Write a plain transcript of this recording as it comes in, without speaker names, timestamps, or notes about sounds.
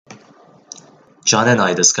John and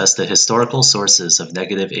I discuss the historical sources of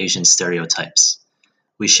negative Asian stereotypes.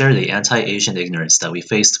 We share the anti-Asian ignorance that we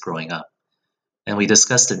faced growing up, and we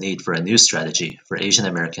discuss the need for a new strategy for Asian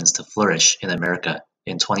Americans to flourish in America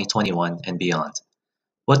in 2021 and beyond.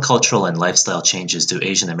 What cultural and lifestyle changes do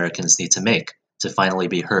Asian Americans need to make to finally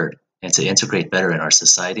be heard and to integrate better in our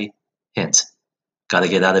society? Hint: gotta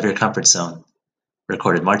get out of your comfort zone.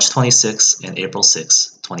 Recorded March 26 and April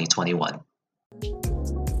 6, 2021.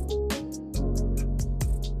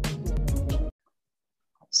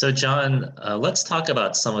 So, John, let's talk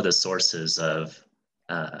about some of the sources of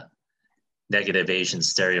negative Asian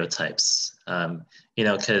stereotypes.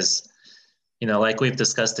 Because, like we've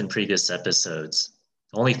discussed in previous episodes,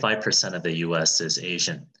 only 5% of the US is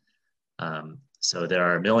Asian. So there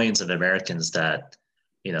are millions of Americans that,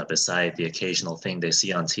 beside the occasional thing they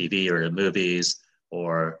see on TV or the movies,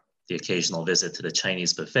 or the occasional visit to the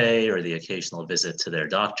Chinese buffet, or the occasional visit to their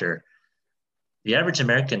doctor, the average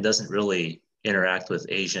American doesn't really interact with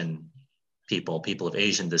Asian people of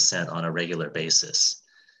Asian descent on a regular basis.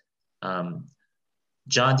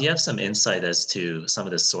 John, do you have some insight as to some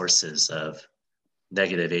of the sources of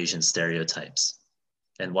negative Asian stereotypes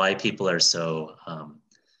and why people are so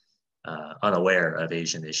unaware of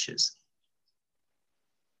Asian issues?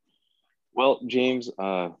 Well, James,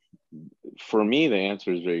 for me, the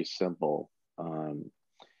answer is very simple.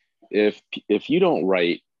 If you don't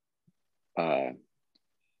write,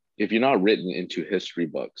 if you're not written into history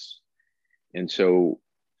books, and so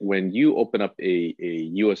when you open up a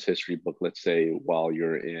US history book, let's say while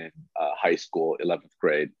you're in high school, 11th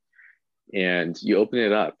grade, and you open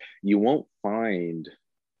it up, you won't find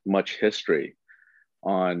much history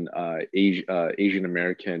on Asian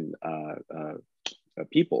American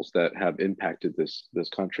peoples that have impacted this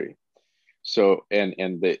country. So and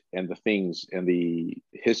the things and the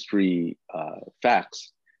history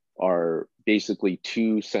facts are basically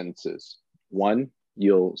two sentences. One,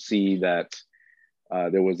 you'll see that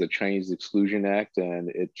there was a Chinese Exclusion Act, and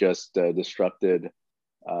it just disrupted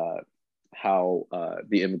how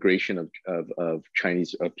the immigration of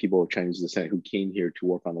Chinese people of Chinese descent who came here to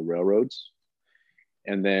work on the railroads.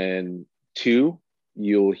 And then two,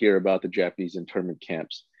 you'll hear about the Japanese internment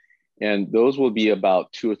camps. And those will be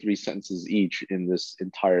about 2 or 3 sentences each in this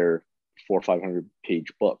entire 400 or 500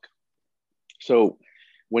 page book. So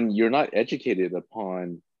when you're not educated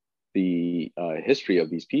upon the history of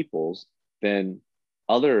these peoples, then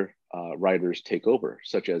other writers take over,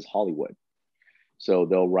 such as Hollywood. So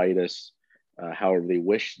they'll write us however they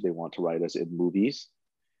wish they want to write us in movies.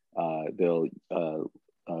 They'll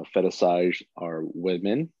fetishize our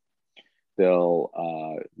women. They'll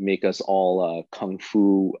make us all kung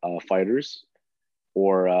fu fighters,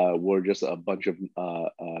 or we're just a bunch of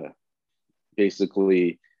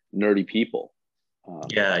basically nerdy people.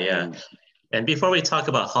 Yeah. And before we talk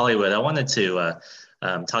about Hollywood, I wanted to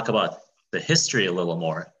talk about the history a little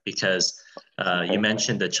more, because you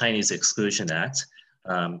mentioned the Chinese Exclusion Act.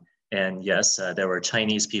 And yes, there were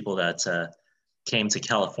Chinese people that came to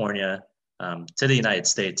California, to the United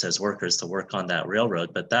States as workers to work on that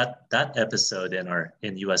railroad. But that episode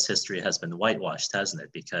in US history has been whitewashed, hasn't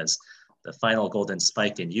it? Because the final golden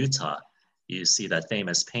spike in Utah, you see that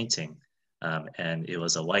famous painting, and it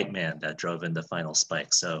was a white man that drove in the final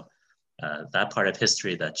spike. So that part of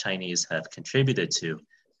history that Chinese have contributed to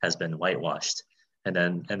has been whitewashed. And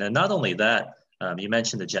then not only that, you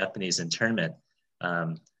mentioned the Japanese internment,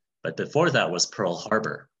 but before that was Pearl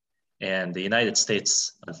Harbor. And the United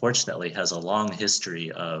States, unfortunately, has a long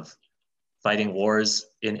history of fighting wars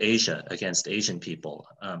in Asia against Asian people.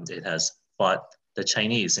 It has fought the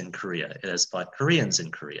Chinese in Korea. It has fought Koreans in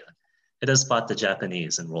Korea. It has fought the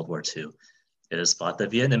Japanese in World War II. It has fought the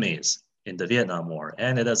Vietnamese in the Vietnam War.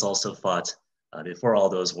 And it has also fought, before all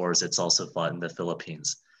those wars, it's also fought in the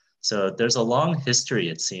Philippines. So there's a long history,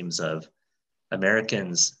 it seems, of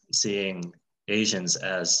Americans seeing Asians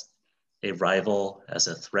as a rival, as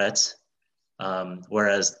a threat,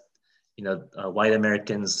 whereas white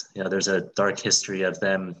Americans, there's a dark history of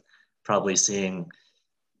them probably seeing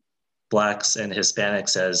Blacks and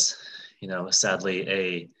Hispanics as,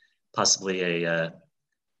 sadly, possibly a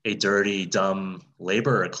dirty, dumb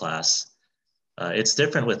laborer class. It's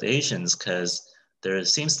different with Asians, because there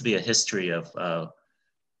seems to be a history of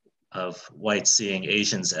whites seeing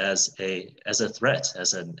Asians as a threat,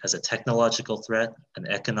 as a technological threat, an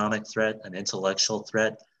economic threat, an intellectual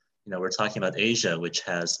threat. We're talking about Asia, which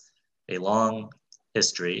has a long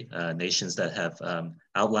history, nations that have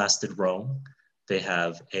outlasted Rome. They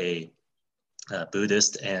have a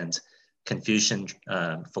Buddhist and Confucian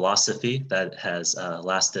philosophy that has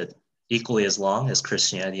lasted equally as long as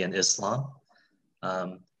Christianity and Islam.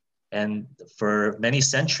 And for many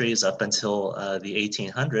centuries, up until the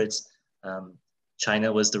 1800s,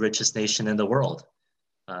 China was the richest nation in the world.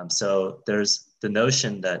 So there's the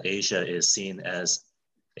notion that Asia is seen as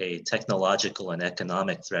a technological and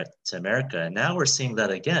economic threat to America. And now we're seeing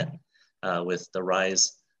that again with the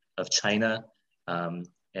rise of China.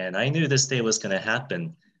 And I knew this day was going to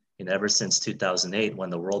happen ever since 2008,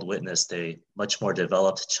 when the world witnessed a much more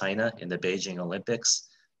developed China in the Beijing Olympics.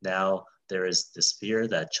 Now there is this fear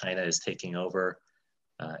that China is taking over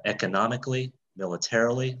economically,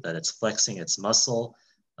 militarily, that it's flexing its muscle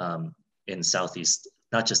in Southeast,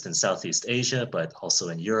 not just in Southeast Asia, but also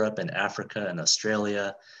in Europe and Africa and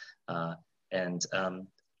Australia. And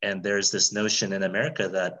there's this notion in America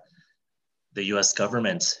that the US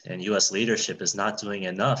government and US leadership is not doing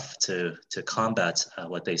enough to combat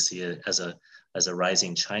what they see as a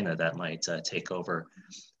rising China that might take over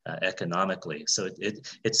economically. So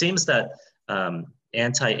it seems that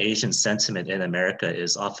anti-Asian sentiment in America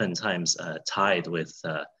is oftentimes tied with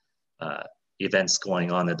events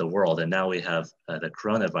going on in the world. And now we have the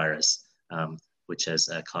coronavirus, which has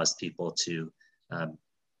caused people to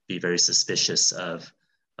be very suspicious of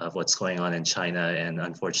what's going on in China. And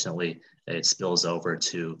unfortunately, it spills over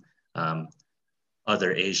to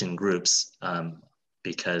other Asian groups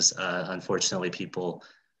because unfortunately people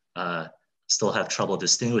still have trouble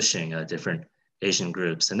distinguishing different Asian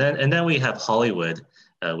groups. And then we have Hollywood,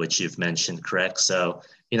 which you've mentioned, correct? So,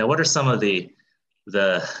 what are some of the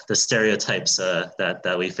stereotypes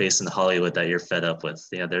that we face in Hollywood that you're fed up with?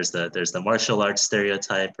 There's the martial arts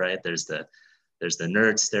stereotype, right? There's the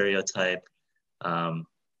nerd stereotype.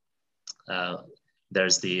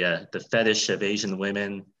 There's the fetish of Asian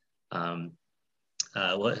women.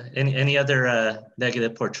 Any other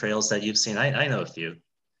negative portrayals that you've seen? I know a few.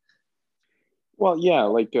 Well, yeah,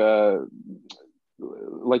 like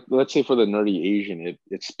let's say for the nerdy Asian,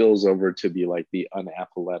 it spills over to be like the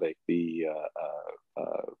unathletic, the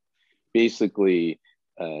basically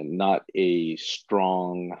not a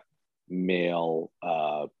strong male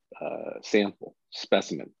sample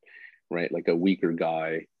specimen, right? Like a weaker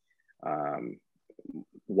guy.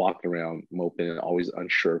 Walking around moping, always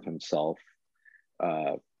unsure of himself,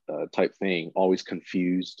 type thing, always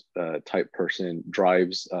confused type person,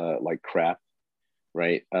 drives like crap,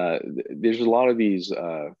 right? There's a lot of these,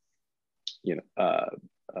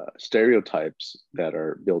 stereotypes that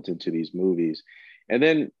are built into these movies. And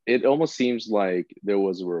then it almost seems like there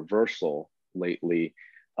was a reversal lately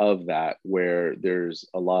of that, where there's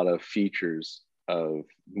a lot of features of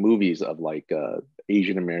movies of like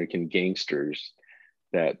Asian American gangsters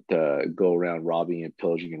that go around robbing and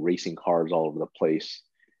pillaging and racing cars all over the place,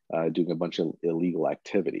 doing a bunch of illegal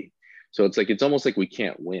activity. So it's almost like we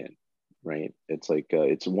can't win, right? It's like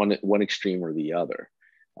it's one extreme or the other.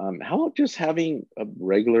 How about just having a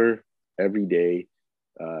regular, everyday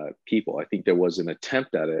people? I think there was an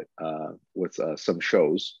attempt at it with some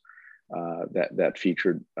shows that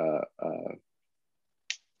featured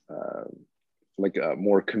like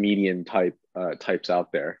more comedian types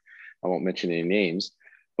out there. I won't mention any names,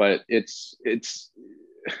 but it's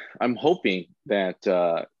I'm hoping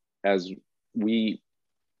that as we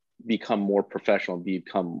become more professional,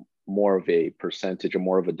 become more of a percentage or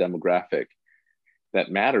more of a demographic that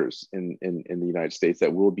matters in the United States,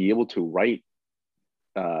 that we'll be able to write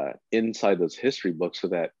inside those history books so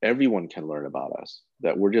that everyone can learn about us,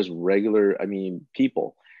 that we're just regular,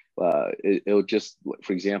 people. It'll just,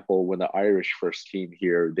 for example, when the Irish first came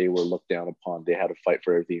here, they were looked down upon. They had to fight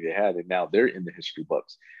for everything they had, and now they're in the history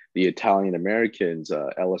books. The Italian Americans,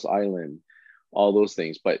 Ellis Island, all those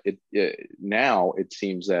things. But now it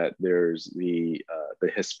seems that there's the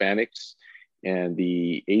Hispanics and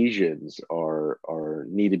the Asians are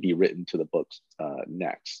need to be written to the books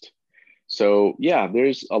next. So yeah,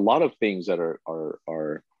 there's a lot of things that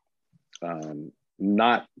are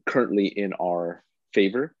not currently in our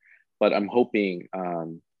favor, but I'm hoping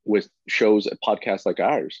with shows, podcasts like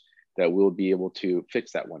ours, that we'll be able to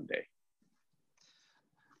fix that one day.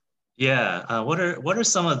 Yeah. What are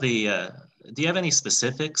some of the? Do you have any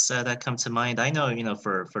specifics that come to mind? I know,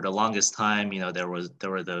 for the longest time, there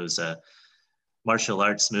were those martial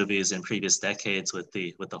arts movies in previous decades with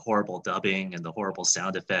the horrible dubbing and the horrible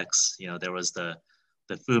sound effects. There was the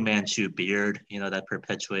Fu Manchu beard, that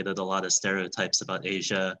perpetuated a lot of stereotypes about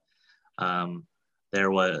Asia. There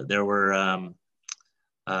were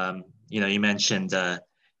you mentioned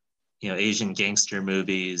Asian gangster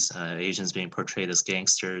movies, Asians being portrayed as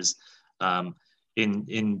gangsters.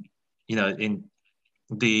 In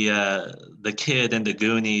the kid in the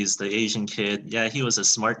Goonies, the Asian kid, yeah, he was a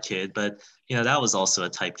smart kid, but that was also a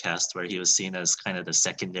typecast where he was seen as kind of the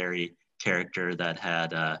secondary character that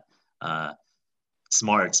had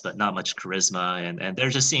smarts but not much charisma, and there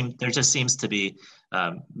just seems to be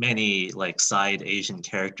many like side Asian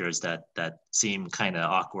characters that seem kind of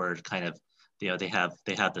awkward, kind of, they have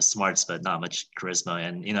the smarts but not much charisma,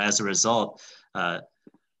 and as a result, I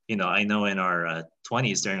know in our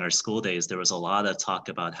 20s during our school days there was a lot of talk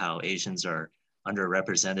about how Asians are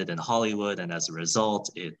underrepresented in Hollywood, and as a result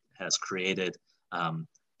it has created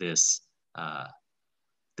this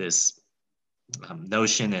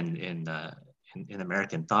notion in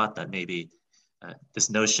American thought that maybe this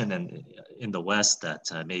notion in the West that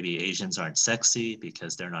maybe Asians aren't sexy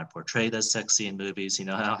because they're not portrayed as sexy in movies.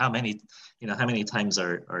 How many times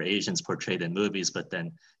are Asians portrayed in movies, but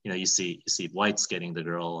then you see whites getting the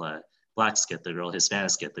girl, blacks get the girl,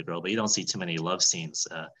 Hispanics get the girl, but you don't see too many love scenes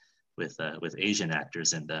with Asian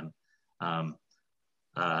actors in them.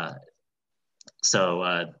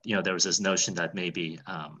 So there was this notion that maybe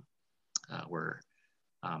we're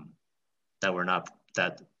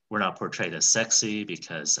not portrayed as sexy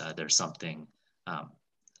because there's something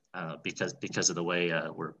because of the way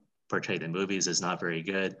we're portrayed in movies is not very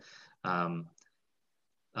good. Well,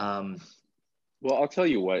 I'll tell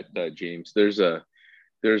you what, James. There's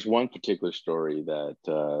one particular story that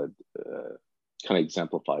kind of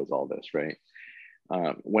exemplifies all this, right?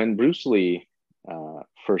 When Bruce Lee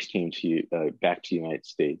first came back to the United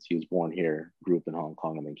States, he was born here, grew up in Hong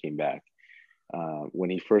Kong, and then came back. When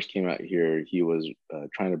he first came out here, he was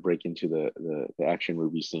trying to break into the action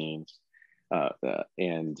movie scenes,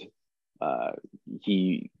 and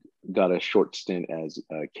he got a short stint as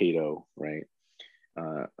Kato, right?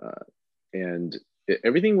 And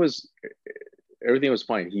everything was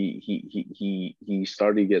fine. He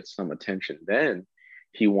started to get some attention. Then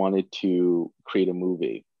he wanted to create a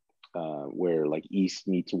movie where like East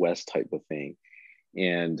meets West type of thing,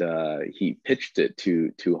 and he pitched it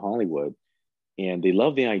to Hollywood. And they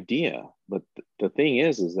loved the idea, but the thing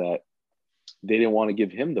is that they didn't want to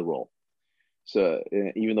give him the role. So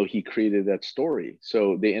even though he created that story,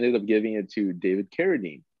 so they ended up giving it to David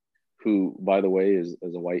Carradine, who, by the way, is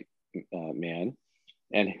a white man,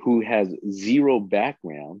 and who has zero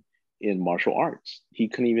background in martial arts. He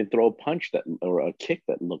couldn't even throw a punch or a kick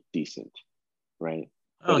that looked decent, right?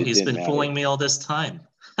 Oh, he's been fooling me all this time.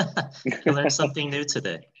 I learned something new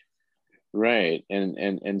today. Right,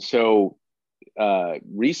 and so.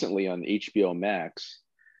 Recently on HBO Max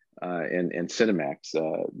and Cinemax,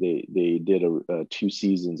 they did 2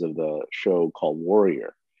 seasons of the show called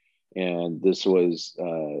Warrior, and this was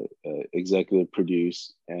executive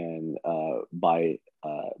produced and by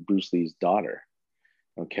Bruce Lee's daughter.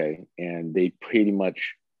 Okay, and they pretty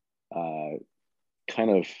much kind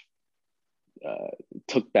of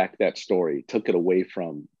took back that story, took it away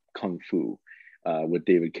from Kung Fu with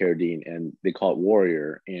David Carradine, and they call it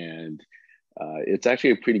Warrior. And it's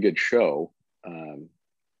actually a pretty good show,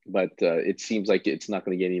 but it seems like it's not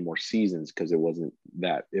going to get any more seasons because it wasn't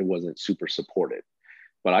super supported.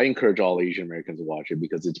 But I encourage all Asian Americans to watch it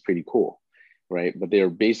because it's pretty cool, right? But they're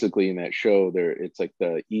basically in that show. It's like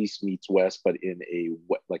the East meets West, but in a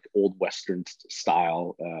like old Western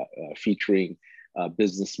style, featuring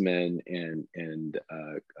businessmen and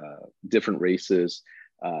different races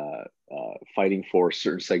fighting for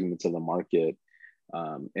certain segments of the market.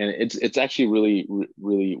 And it's actually really,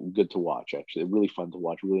 really good to watch. Actually, really fun to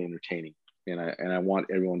watch, really entertaining. And I want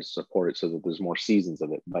everyone to support it so that there's more seasons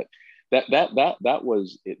of it. But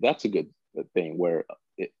that's a good thing where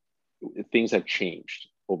things have changed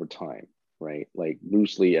over time, right? Like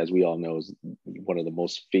Bruce Lee, as we all know, is one of the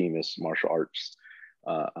most famous martial arts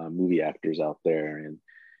movie actors out there,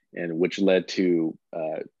 and which led to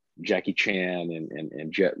Jackie Chan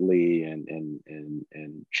and Jet Li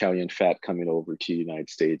and Chow Yun-fat coming over to the United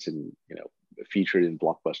States and featured in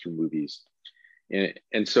blockbuster movies.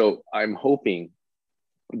 And so I'm hoping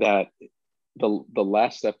that the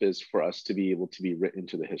last step is for us to be able to be written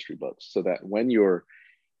into the history books, so that when you're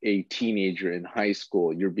a teenager in high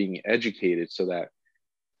school, you're being educated so that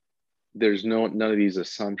there's none of these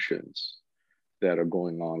assumptions that are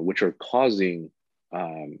going on, which are causing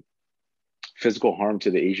physical harm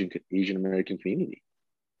to the Asian American community.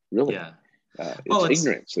 Really, yeah. It's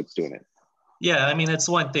ignorance that's doing it. Yeah, I mean, it's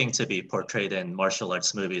one thing to be portrayed in martial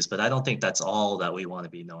arts movies, but I don't think that's all that we want to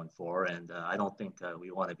be known for, and I don't think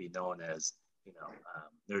we want to be known as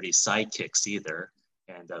nerdy sidekicks either,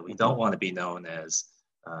 and we don't want to be known as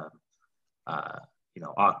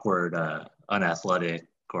awkward, unathletic,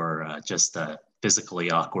 or just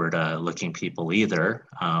physically awkward looking people either.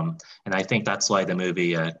 And I think that's why the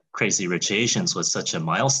movie Crazy Rich Asians was such a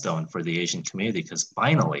milestone for the Asian community, because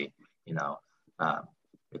finally,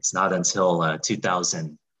 it's not until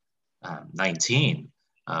 2019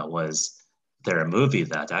 was there a movie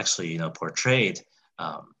that actually, portrayed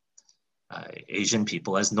um, Asian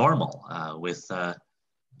people as normal, with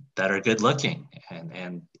that are good looking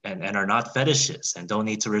and are not fetishes and don't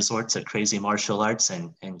need to resort to crazy martial arts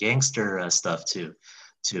and gangster stuff to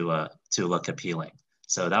look appealing.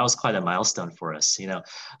 So that was quite a milestone for us.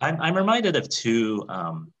 I'm reminded of two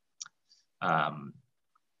um,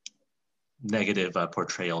 negative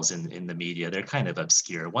portrayals in the media. They're kind of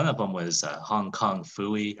obscure. One of them was Hong Kong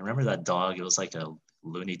Phooey. Remember that dog? It was like a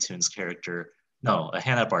Looney Tunes character. No, a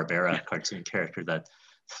Hanna-Barbera cartoon character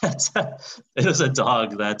it was a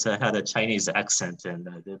dog that had a Chinese accent and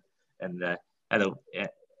had a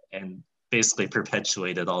and basically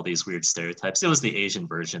perpetuated all these weird stereotypes. It was the Asian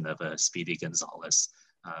version of Speedy Gonzales,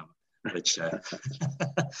 which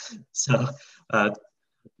so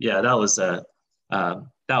yeah, that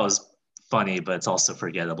was funny, but it's also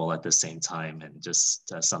forgettable at the same time, and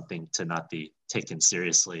just something to not be taken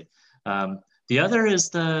seriously. The other is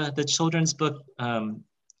the children's book,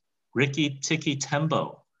 Rikki Tikki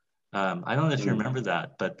Tembo. I don't know if you remember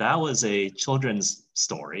that, but that was a children's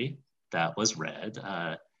story that was read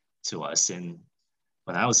to us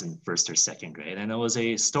when I was in first or second grade. And it was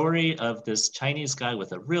a story of this Chinese guy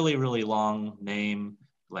with a really, really long name,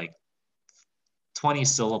 like 20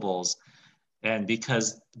 syllables. And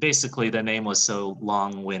because basically the name was so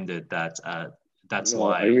long-winded that's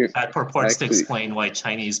why that purports to explain why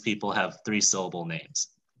Chinese people have 3-syllable names.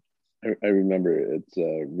 I remember it's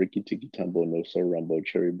Rikki Tikki Tembo No So Rumbo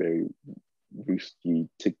Cherry Berry Rooski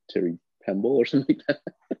Tick Terry Pemble or something like that.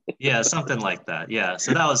 Yeah, something like that. Yeah,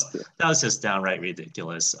 so that was just downright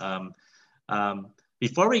ridiculous.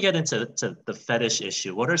 Before we get into the fetish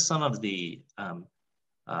issue, what are some of the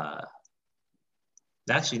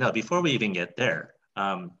actually no, before we even get there,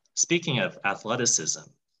 speaking of athleticism,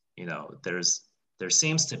 there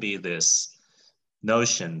seems to be this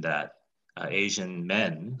notion that Asian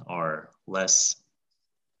men are less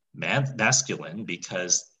masculine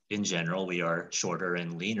because in general we are shorter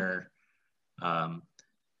and leaner. And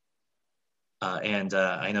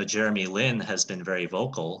I know Jeremy Lin has been very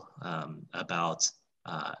vocal about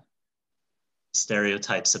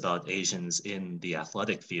stereotypes about Asians in the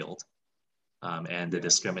athletic field. And the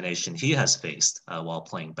discrimination he has faced while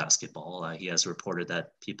playing basketball. He has reported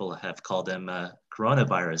that people have called him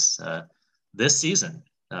coronavirus this season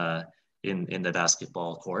in the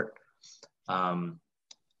basketball court.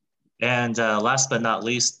 And last but not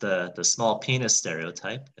least, the small penis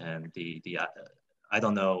stereotype and the I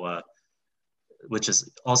don't know, which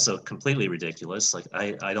is also completely ridiculous. Like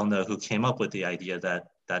I don't know who came up with the idea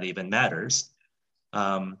that even matters.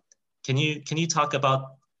 Can you talk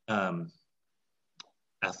about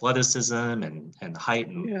athleticism and height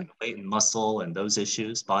and weight and muscle and those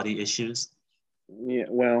issues, body issues? Yeah,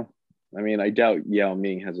 well, I mean, I doubt Yao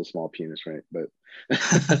Ming has a small penis, right? But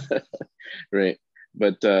right.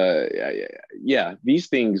 But yeah, these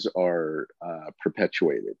things are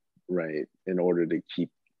perpetuated, right, in order to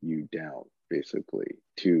keep you down, basically,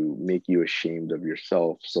 to make you ashamed of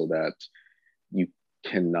yourself so that you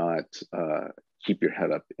cannot keep your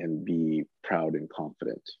head up and be proud and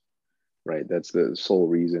confident, right? That's the sole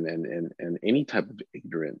reason. And any type of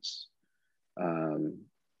ignorance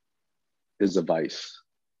is a vice,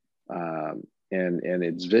 and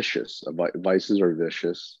it's vicious. Vices are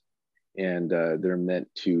vicious, and they're meant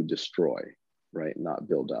to destroy, right, not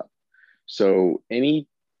build up. So any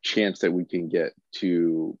chance that we can get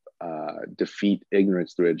to defeat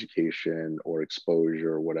ignorance through education or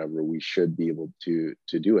exposure or whatever, we should be able to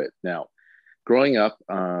do it. Now, growing up,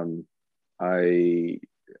 I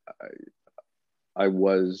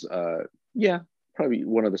was yeah, probably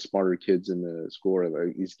one of the smarter kids in the school, or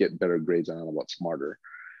at least get better grades. I don't know about smarter.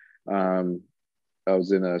 I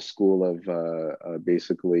was in a school of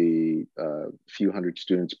basically a few hundred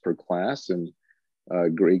students per class and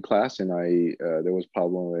grade class, and there was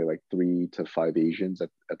probably like 3 to 5 Asians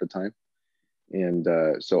at the time, and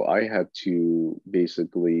so I had to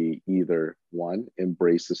basically either one,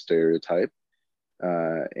 embrace the stereotype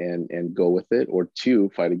and go with it, or 2,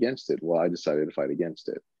 fight against it. Well, I decided to fight against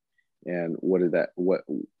it. And what did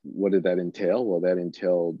that entail? Well, that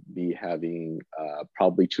entailed me having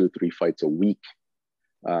probably 2 or 3 fights a week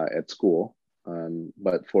at school.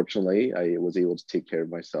 But fortunately, I was able to take care of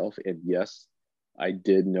myself. And yes, I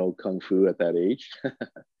did know Kung Fu at that age.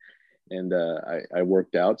 And I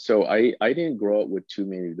worked out. So I didn't grow up with too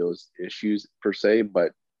many of those issues per se,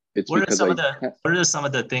 but it's what are some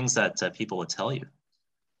of the things that people would tell you?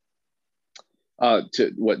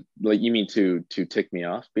 To what, like, you mean to tick me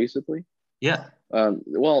off, basically? Yeah.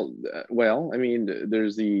 Well, I mean,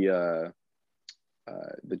 there's the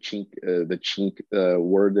the chink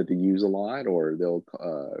word that they use a lot, or they'll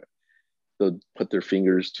put their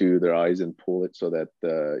fingers to their eyes and pull it so that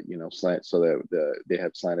slant, so that they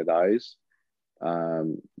have slanted eyes.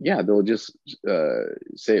 Yeah, they'll just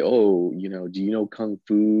say, "Oh, do you know kung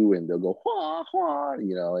fu?" And they'll go "hua hua,"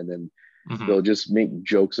 and then Mm-hmm. they'll just make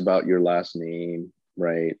jokes about your last name,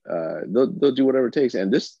 right? They'll do whatever it takes.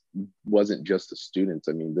 And this wasn't just the students.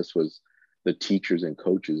 I mean, this was the teachers and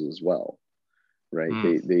coaches as well, right?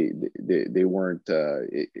 Mm. They weren't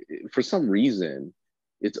for some reason.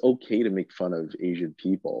 It's okay to make fun of Asian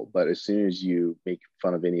people, but as soon as you make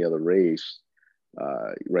fun of any other race,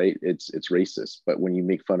 right, it's racist. But when you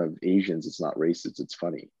make fun of Asians, it's not racist. It's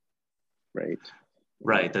funny, right?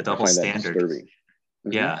 Right, the I double find that standard. disturbing.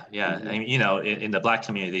 Mm-hmm. Yeah, yeah. Mm-hmm. I mean, in the Black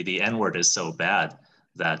community, the N word is so bad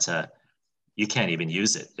that you can't even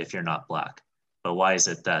use it if you're not Black. But why is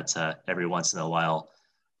it that every once in a while,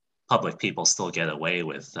 public people still get away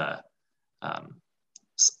with um,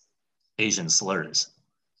 Asian slurs?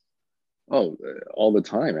 Oh, all the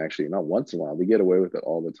time, actually. Not once in a while. They get away with it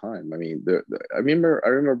all the time. I mean, I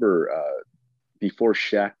remember before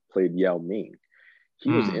Shaq played Yao Ming, he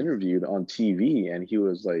was Mm, interviewed on TV, and he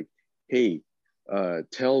was like, "Hey,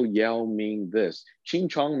 tell Yao Ming this, Ching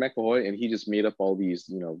Chong McAvoy," and he just made up all these,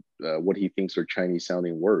 what he thinks are Chinese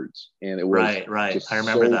sounding words, and it was right, right. I just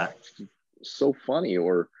remember that. so funny.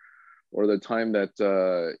 Or the time that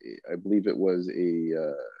I believe it was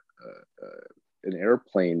an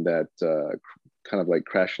airplane that kind of like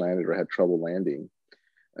crash landed or had trouble landing.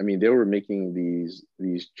 I mean, they were making these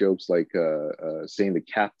jokes like saying the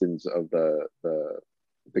captains of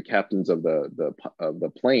the captains of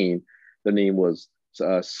the plane. The name was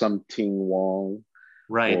Something Wong,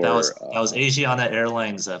 Right, that was or that was Asiana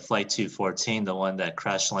Airlines Flight 214, the one that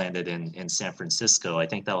crash landed in San Francisco.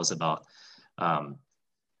 Um,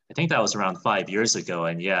 I think that was around 5 years ago.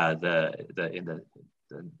 And yeah, the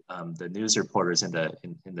news reporters in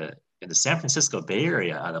the San Francisco Bay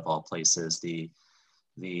Area, out of all places, the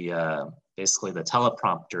basically the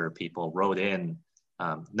teleprompter people wrote in.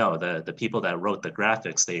 No, the people that wrote the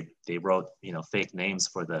graphics, they wrote fake names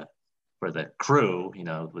for the crew,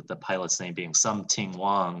 with the pilot's name being Sum Ting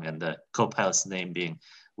Wong and the co-pilot's name being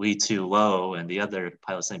Wee Tu Lo and the other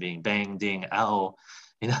pilot's name being Bang Ding Ao,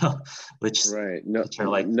 you know, which right. No, which are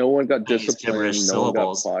like no one got Chinese gibberish disciplined. No one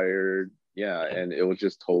got syllables. fired. Yeah, Yeah, and it was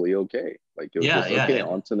just totally okay. Like it was yeah, just yeah. okay.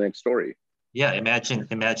 On to the next story. Yeah,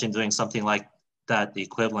 imagine doing something like that, the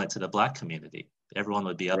equivalent to the Black community. Everyone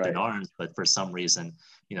would be up in Right. arms, but for some reason,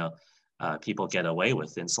 you know, people get away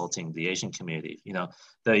with insulting the Asian community.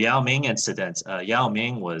 The Yao Ming incident. Yao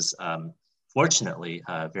Ming was fortunately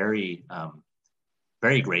very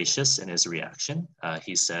gracious in his reaction.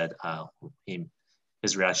 He said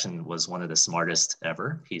his reaction was one of the smartest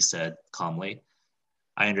ever. He said calmly,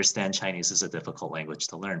 "I understand Chinese is a difficult language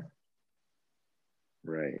to learn."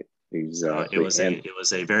 Right. So it Exactly. was a And it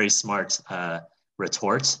was a very smart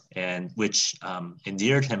retort, and which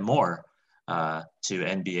endeared him more to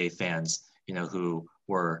NBA fans, who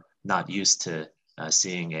were not used to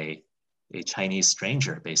seeing a Chinese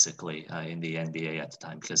stranger basically in the NBA at the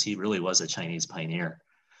time, because he really was a Chinese pioneer.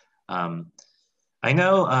 Um, I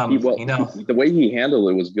know, the way he handled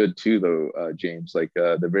it was good too, though, James. Like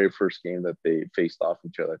the very first game that they faced off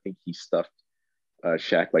each other, I think he stuffed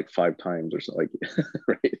Shaq like 5 times or something. Like,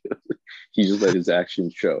 right? He just let his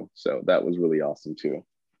actions show. So that was really awesome too.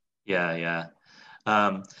 yeah, yeah.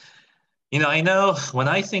 Um, I know when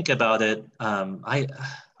I think about it, I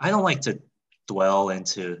don't like to dwell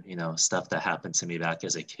into stuff that happened to me back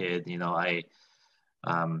as a kid.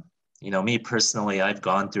 Um, me personally, I've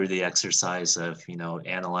gone through the exercise of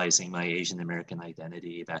analyzing my Asian American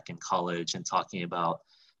identity back in college and talking about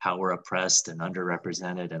how we're oppressed and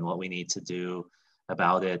underrepresented and what we need to do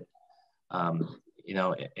about it.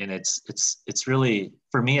 And it's really,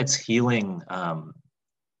 for me, it's healing.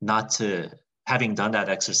 Not to Having done that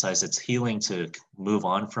exercise, it's healing to move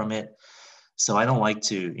on from it. So I don't like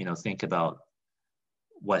to think about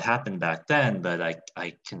what happened back then, but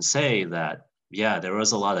I can say that yeah, there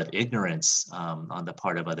was a lot of ignorance on the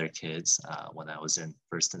part of other kids when I was in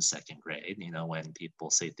first and second grade. When people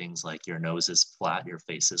say things like your nose is flat, your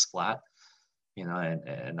face is flat,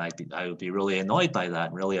 and I would be really annoyed by that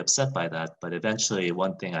and really upset by that. But eventually,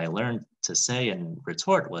 one thing I learned to say and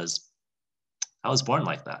retort was, I was born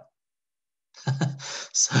like that.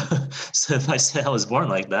 so, so if I say I was born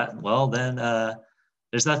like that, well, then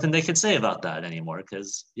there's nothing they can say about that anymore,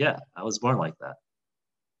 because yeah, I was born like that.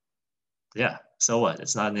 Yeah, so what?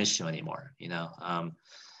 It's not an issue anymore.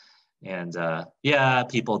 And yeah,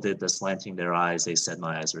 people did the slanting their eyes. They said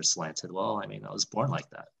my eyes were slanted. Well, I mean, I was born like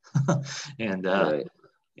that. and Right.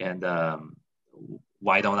 and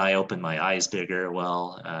why don't I open my eyes bigger?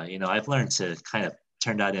 Well, you know, I've learned to kind of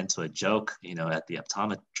turn that into a joke, you know, at the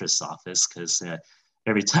optometrist's office, because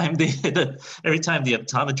every time every time the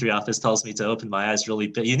optometry office tells me to open my eyes really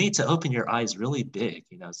big, you need to open your eyes really big,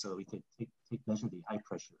 you know, so we could measure the eye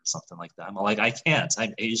pressure or something like that. I'm like, I can't.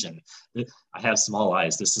 I'm Asian. I have small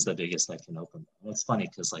eyes. This is the biggest I can open. And it's funny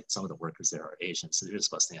because like some of the workers there are Asian, so they're just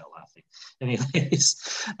busting out laughing.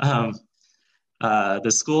 Anyways,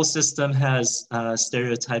 the school system has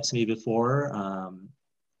stereotyped me before.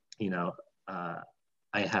 You know,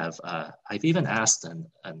 I've even asked an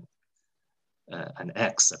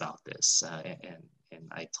ex about this, and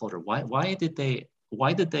I told her why did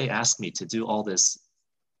they ask me to do all this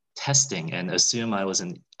testing and assume that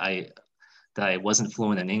I wasn't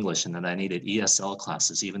fluent in English and that I needed ESL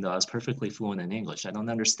classes, even though I was perfectly fluent in English. I don't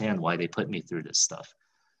understand why they put me through this stuff.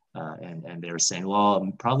 And they were saying, well,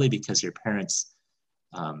 probably because your parents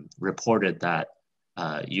reported that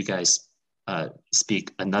you guys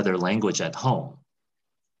speak another language at home.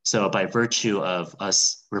 So by virtue of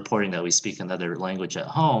us reporting that we speak another language at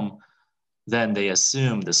home, then they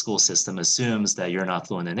assume, the school system assumes that you're not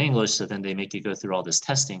fluent in English. So then they make you go through all this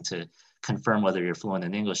testing to confirm whether you're fluent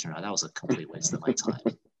in English or not. That was a complete waste of my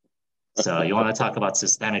time. So you want to talk about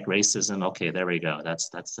systemic racism? Okay, there we go. That's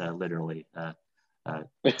literally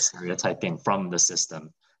stereotyping from the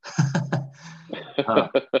system. uh,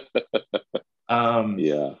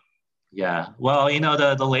 Yeah. yeah. Well, you know,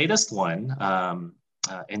 the latest one,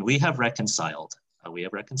 and we have reconciled.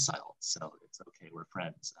 So it's okay. We're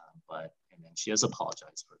friends. But and then she has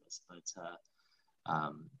apologized for this. But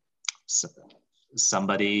so,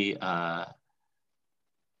 somebody that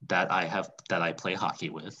I play hockey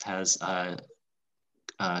with has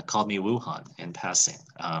called me Wuhan in passing.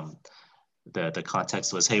 The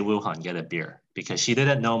context was, hey, Wuhan, get a beer, because she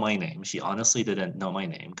didn't know my name. She honestly didn't know my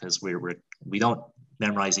name, because we don't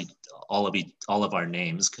memorize all of our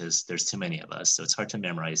names because there's too many of us, so it's hard to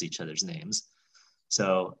memorize each other's names.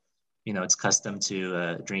 So, you know, it's custom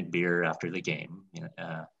to drink beer after the game. You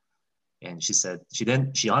know, and she said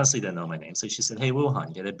she honestly didn't know my name, so she said, hey,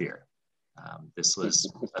 Wuhan, get a beer. This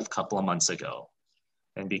was a couple of months ago,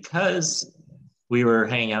 and because we were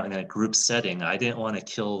hanging out in a group setting, I didn't want to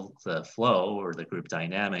kill the flow or the group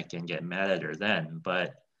dynamic and get mad at her then.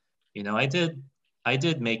 But, you know, I did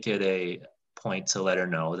make it a point to let her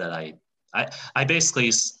know that I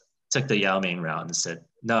basically took the Yao Ming route and said,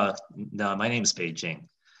 no, my name's Beijing.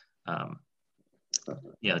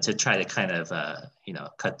 You know, to try to kind of, you know,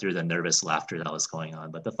 cut through the nervous laughter that was going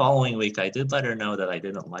on. But the following week, I did let her know that I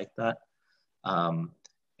didn't like that.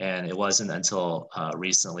 And it wasn't until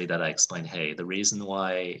recently that I explained, hey, the reason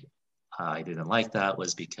why I didn't like that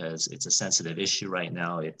was because it's a sensitive issue right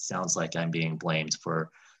now. It sounds like I'm being blamed for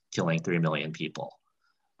killing 3 million people.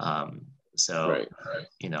 So, Right.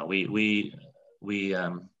 you know, we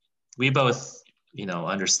both, you know,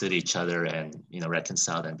 understood each other and, you know,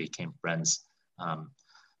 reconciled and became friends.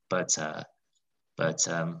 But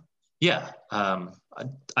yeah,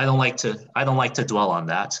 I don't like to dwell on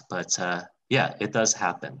that, but yeah, it does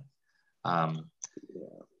happen.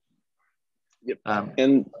 Yep.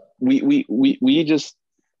 And we just,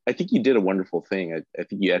 I think you did a wonderful thing. I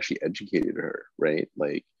think you actually educated her, right?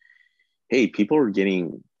 Like, hey, people are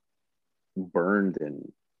getting burned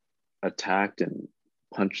and attacked and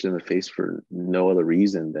punched in the face for no other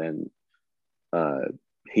reason than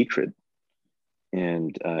hatred.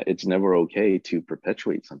 And it's never okay to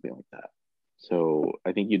perpetuate something like that. So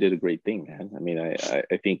I think you did a great thing, man. I mean,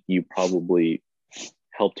 I think you probably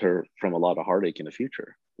helped her from a lot of heartache in the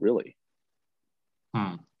future, really.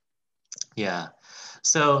 Yeah.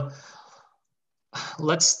 So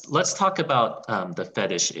let's talk about the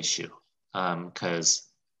fetish issue, because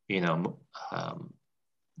you know,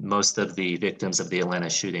 most of the victims of the Atlanta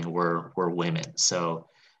shooting were women. So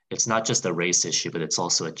it's not just a race issue, but it's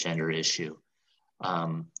also a gender issue.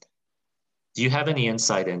 Um, do you have any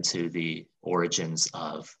insight into the origins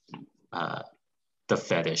of the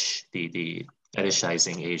fetish, the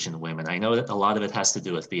fetishizing Asian women? I know that a lot of it has to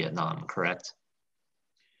do with Vietnam, correct?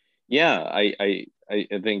 Yeah, I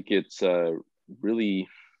think it's really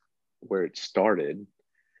where it started.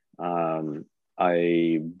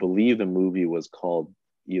 I believe the movie was called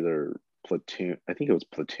either Platoon. I think it was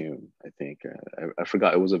Platoon. I think I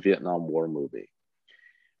forgot. It was a Vietnam War movie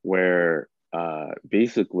where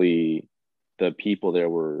basically the people there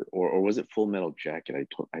were, or was it Full Metal Jacket?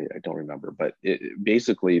 I don't remember, but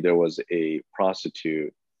basically there was a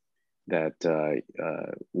prostitute that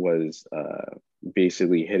was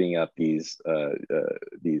basically hitting up these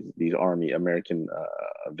Army American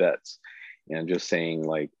vets and just saying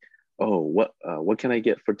like, "Oh, what can I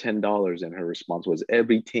get for $10?" And her response was,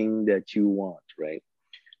 "Everything that you want," right?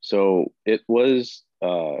 So it was,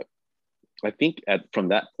 I think, from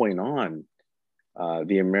that point on,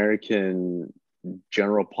 the American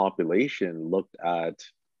general population looked at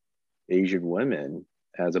Asian women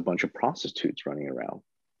as a bunch of prostitutes running around,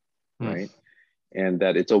 Mm. right? And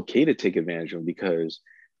that it's okay to take advantage of them because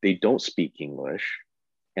they don't speak English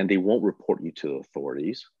and they won't report you to the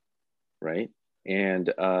authorities, right? And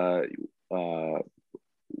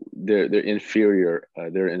they're inferior.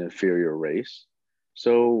 They're an inferior race,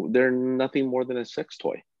 so they're nothing more than a sex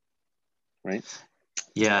toy, right?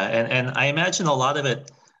 Yeah, and I imagine a lot of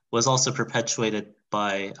it was also perpetuated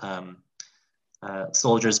by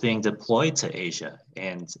soldiers being deployed to Asia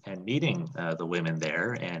and meeting the women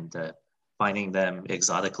there and finding them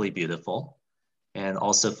exotically beautiful, and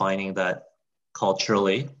also finding that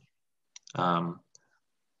culturally, um,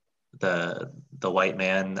 the white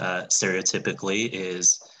man stereotypically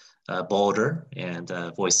is bolder and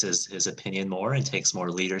voices his opinion more and takes more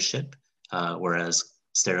leadership, whereas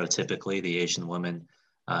stereotypically the Asian woman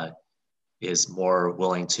uh, is more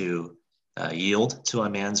willing to yield to a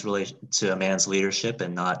man's leadership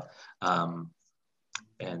and not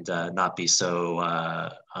be so uh,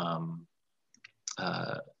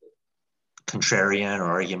 contrarian or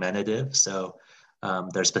argumentative. So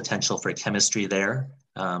there's potential for chemistry there.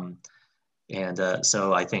 And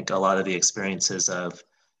so I think a lot of the experiences of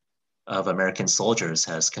American soldiers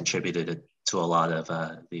has contributed to a lot of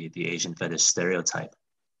the Asian fetish stereotype.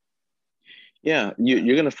 Yeah,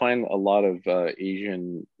 you're going to find a lot of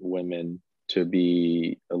Asian women to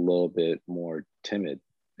be a little bit more timid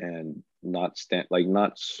and not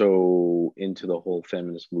so into the whole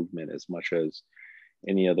feminist movement as much as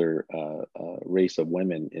any other race of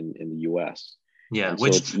women in the U.S. Yeah, And so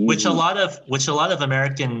it's which easy. a lot of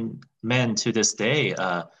American men to this day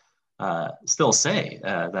still say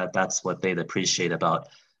that that's what they'd appreciate about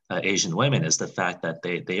Asian women is the fact that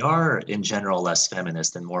they are in general less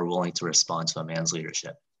feminist and more willing to respond to a man's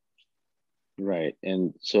leadership. Right.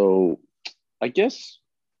 And so I guess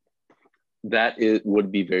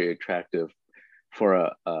would be very attractive for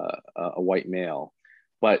a white male,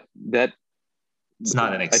 but that It's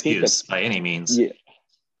not an I think that excuse by any means. yeah,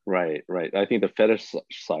 right. I think the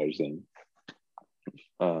fetishizing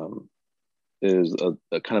um, is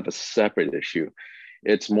a kind of a separate issue.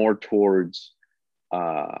 It's more towards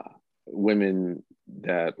women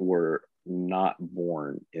that were not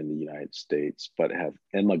born in the United States but have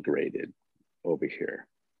immigrated over here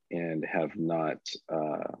and have not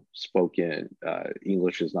spoken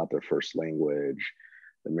English is not their first language.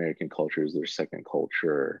 American culture is their second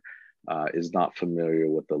culture. Is not familiar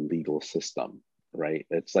with the legal system, right?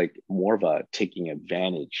 It's like more of a taking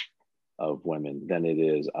advantage of women than it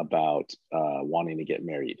is about wanting to get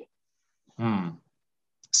married. Hmm.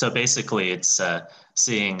 So basically, it's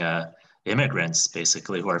seeing immigrants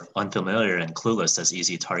basically who are unfamiliar and clueless as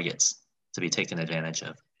easy targets to be taken advantage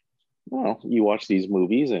of. Well, you watch these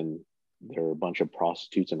movies and they're a bunch of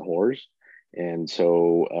prostitutes and whores. And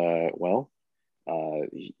so,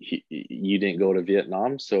 you didn't go to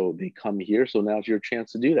Vietnam, so they come here. So now's your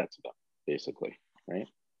chance to do that to them, basically, right?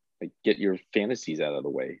 Like get your fantasies out of the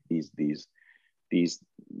way. These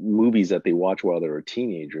movies that they watch while they're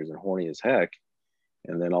teenagers and horny as heck,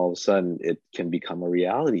 and then all of a sudden it can become a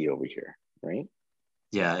reality over here, right?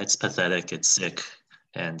 Yeah, it's pathetic. It's sick,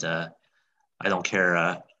 and I don't care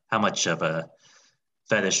how much of a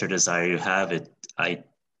fetish or desire you have.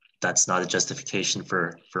 That's not a justification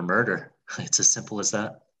for murder. It's as simple as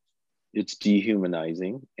that. It's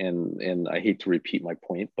dehumanizing, and I hate to repeat my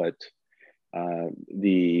point, but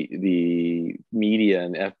the media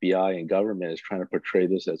and FBI and government is trying to portray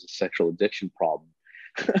this as a sexual addiction problem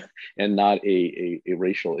and not a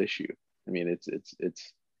racial issue. I mean, it's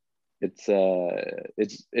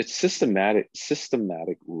systematic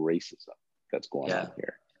racism that's going Yeah, on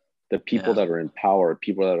here. The people yeah, that are in power,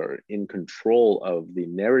 people that are in control of the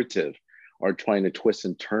narrative, are trying to twist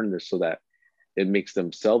and turn this so that it makes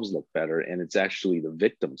themselves look better, and it's actually the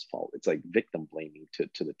victim's fault. It's like victim blaming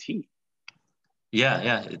to the T.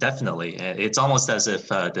 yeah, definitely. It's almost as if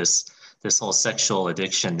this whole sexual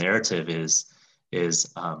addiction narrative is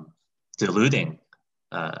diluting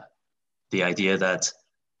uh, the idea that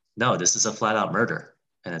no, this is a flat out murder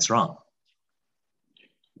and it's wrong.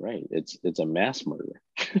 Right. It's a mass murder.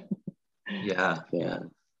 Yeah, yeah.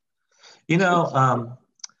 So You know, it's um,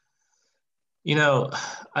 you know,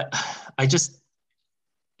 I, I just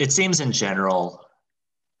it seems in general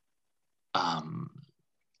um,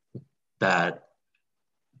 that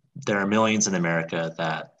there are millions in America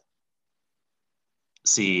that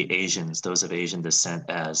see Asians, those of Asian descent,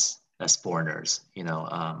 as foreigners.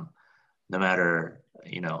 No matter,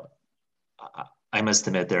 I must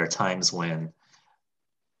admit there are times when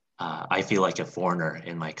I feel like a foreigner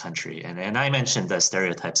in my country. And I mentioned the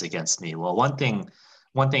stereotypes against me. Well, one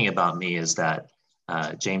thing about me is that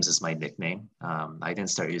James is my nickname. I didn't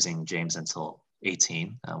start using James until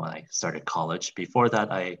 18 when I started college. Before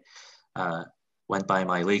that, I went by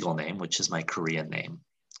my legal name, which is my Korean name.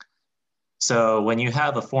 So when you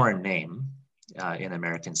have a foreign name in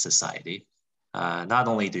American society, not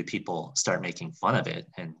only do people start making fun of it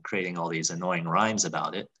and creating all these annoying rhymes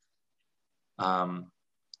about it,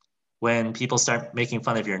 when people start making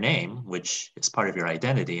fun of your name, which is part of your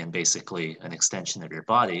identity and basically an extension of your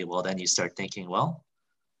body, well, then you start thinking, well,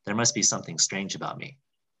 there must be something strange about me.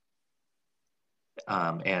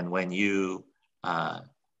 And when you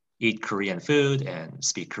eat Korean food and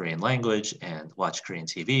speak Korean language and watch Korean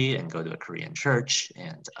TV and go to a Korean church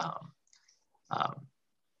and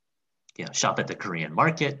shop at the Korean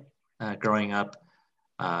market growing up,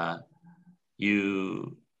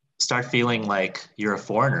 you start feeling like you're a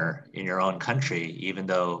foreigner in your own country, even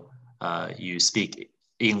though you speak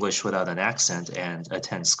English without an accent and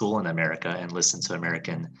attend school in America and listen to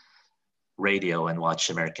American radio and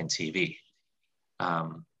watch American TV.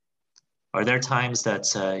 Are there times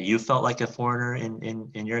that you felt like a foreigner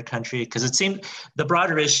in your country? Because it seemed the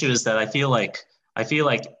broader issue is that I feel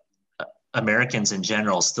like Americans in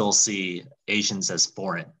general still see Asians as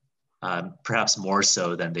foreign, perhaps more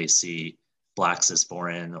so than they see Blacks as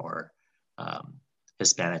foreign or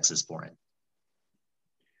Hispanics as foreign.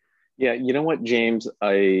 Yeah, you know what, James?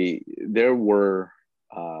 There were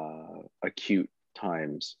acute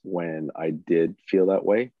times when I did feel that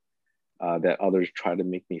way, that others tried to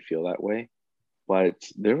make me feel that way. But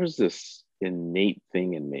there was this innate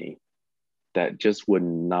thing in me that just would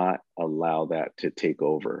not allow that to take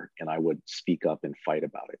over. And I would speak up and fight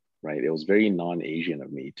about it, right? It was very non-Asian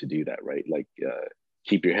of me to do that, right? Like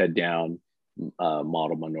keep your head down,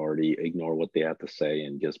 model minority, ignore what they have to say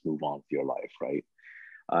and just move on with your life, right?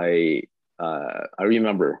 I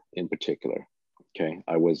remember in particular, okay,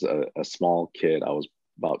 I was a small kid. I was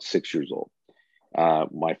about 6 years old.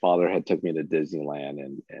 My father had took me to Disneyland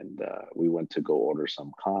and we went to go order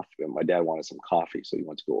some coffee. My dad wanted some coffee, so he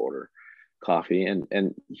went to go order coffee.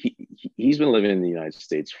 And he's been living in the United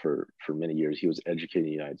States for many years. He was educated in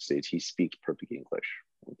the United States. He speaks perfect English,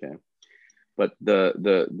 okay? But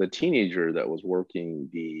the teenager that was working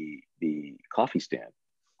the coffee stand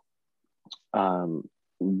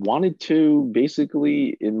wanted to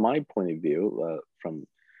basically, in my point of view, from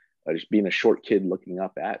just being a short kid looking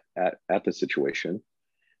up at the situation,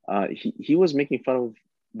 he was making fun of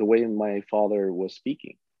the way my father was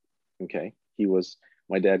speaking. Okay,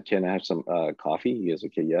 my dad, can I have some coffee? He goes,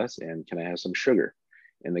 okay, yes. And can I have some sugar?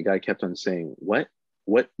 And the guy kept on saying, what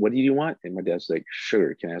do you want? And my dad's like,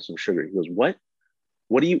 sugar. Can I have some sugar? He goes, what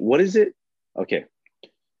is it? Okay.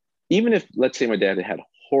 Even if, let's say my dad had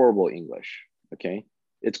horrible English, okay,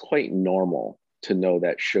 it's quite normal to know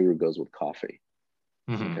that sugar goes with coffee.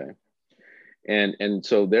 Mm-hmm. Okay. And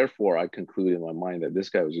so therefore I concluded in my mind that this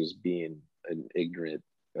guy was just being an ignorant,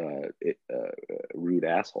 rude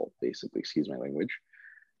asshole, basically, excuse my language.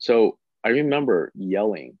 So I remember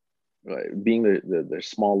yelling, being the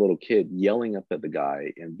small little kid, yelling up at the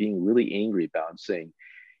guy and being really angry about it, saying,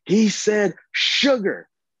 he said sugar,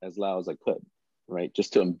 as loud as I could, right?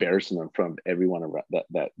 Just to embarrass him in front of everyone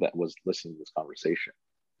that was listening to this conversation.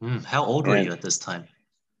 How old were you at this time?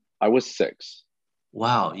 I was 6.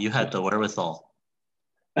 Wow, you had the wherewithal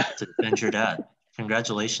to defend your dad.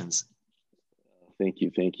 Congratulations. Thank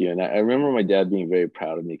you. And I remember my dad being very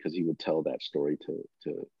proud of me because he would tell that story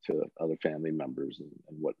to other family members and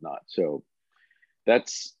whatnot. So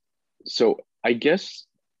I guess,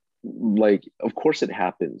 like, of course it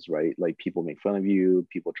happens, right? Like, people make fun of you,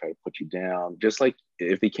 people try to put you down. Just like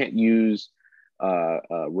if they can't use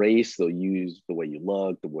race, they'll use the way you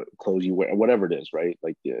look, the clothes you wear, whatever it is, right?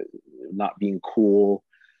 Like not being cool,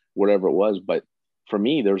 whatever it was. But for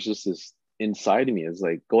me, there's just this inside of me is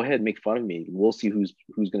like, go ahead, make fun of me. We'll see who's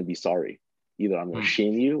going to be sorry. Either I'm going to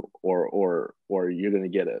shame you or you're going to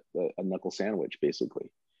get a knuckle sandwich, basically.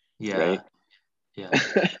 Yeah. Right. Yeah.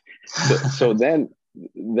 so then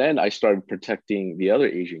I started protecting the other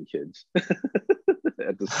Asian kids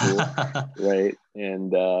at the school. Right.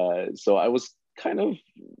 And so I was kind of,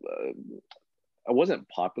 I wasn't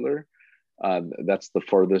popular. That's the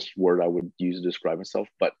furthest word I would use to describe myself,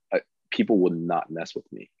 but people would not mess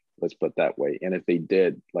with me. Let's put it that way. And if they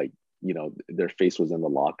did, like, their face was in the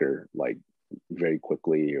locker, like, very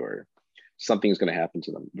quickly. Or something's going to happen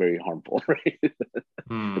to them, very harmful, right?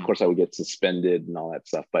 Of course, I would get suspended and all that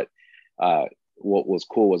stuff. But what was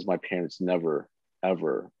cool was my parents never,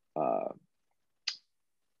 ever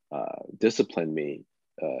disciplined me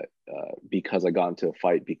because I got into a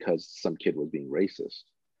fight because some kid was being racist,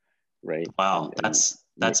 right? Wow,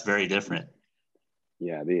 that's very different.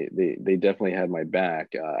 Yeah, they definitely had my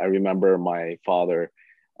back. I remember my father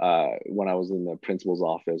when I was in the principal's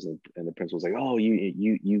office, and the principal was like, "Oh,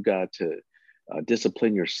 you got to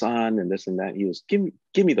discipline your son and this and that." He was, give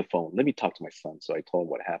me the phone. Let me talk to my son. So I told him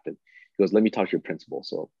what happened. He goes, "Let me talk to your principal."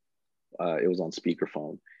 So it was on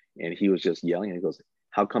speakerphone, and he was just yelling. And he goes,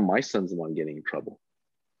 "How come my son's the one getting in trouble?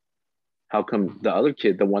 How come the other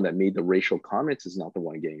kid, the one that made the racial comments, is not the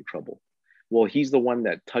one getting in trouble? Well, he's the one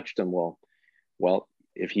that touched him. Well,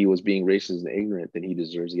 if he was being racist and ignorant, then he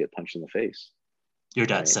deserves to get punched in the face." Your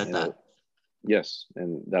dad said that? Yes,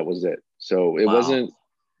 and that was it. So it wow. wasn't.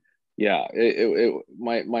 Yeah,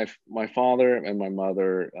 my father and my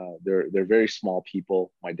mother, they're very small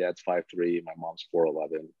people. My dad's 5'3", my mom's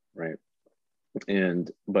 4'11", right?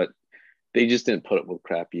 But they just didn't put up with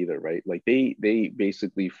crap either, right? Like they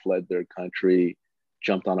basically fled their country,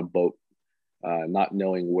 jumped on a boat, not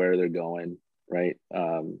knowing where they're going, right?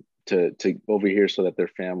 To over here so that their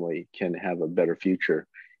family can have a better future,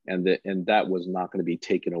 and that was not going to be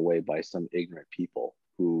taken away by some ignorant people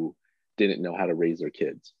who didn't know how to raise their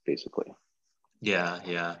kids, basically. Yeah.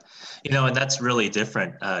 And that's really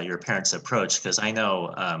different, your parents' approach, because I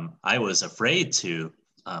know I was afraid to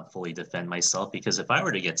fully defend myself, because if I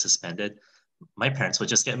were to get suspended, my parents would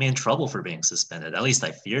just get me in trouble for being suspended. At least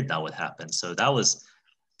I feared that would happen. So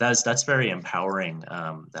that's very empowering,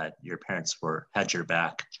 that your parents had your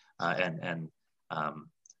back and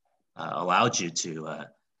allowed you to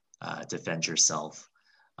defend yourself.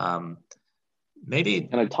 Maybe.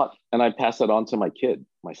 And I pass it on to my kid,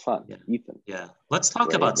 my son, Ethan. Yeah. Let's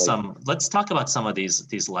talk about some of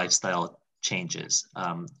these lifestyle changes.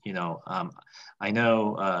 I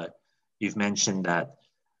know you've mentioned that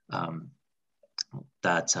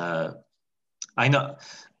I know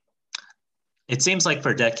it seems like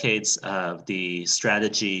for decades, the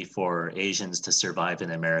strategy for Asians to survive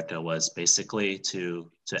in America was basically to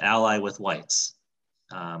ally with whites,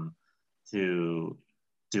 to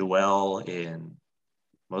do well in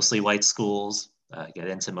mostly white schools, get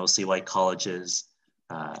into mostly white colleges,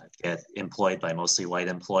 get employed by mostly white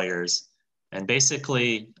employers, and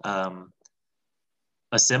basically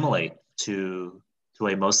assimilate to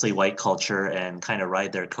a mostly white culture and kind of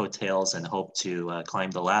ride their coattails and hope to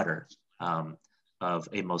climb the ladder of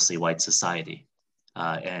a mostly white society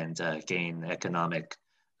and gain economic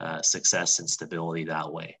success and stability that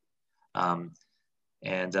way.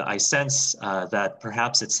 And I sense that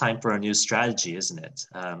perhaps it's time for a new strategy, isn't it?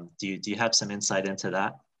 Do you have some insight into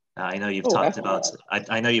that? I know you've talked about.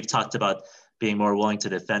 I know you've talked about being more willing to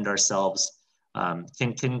defend ourselves.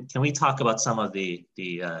 Can we talk about some of the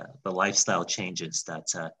lifestyle changes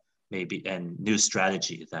that maybe and new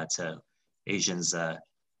strategy that Asians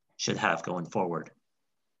should have going forward?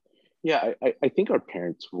 Yeah, I think our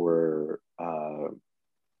parents were.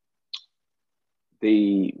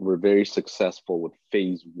 They were very successful with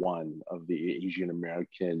phase one of the Asian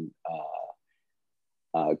American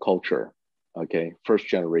culture. Okay, first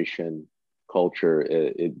generation culture.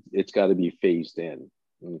 It's got to be phased in.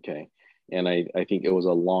 Okay, and I think it was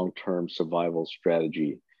a long-term survival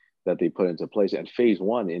strategy that they put into place. And phase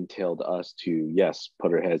one entailed us to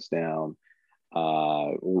put our heads down,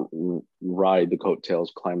 ride the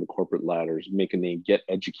coattails, climb the corporate ladders, make a name, get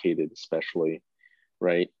educated, especially.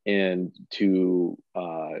 Right. And to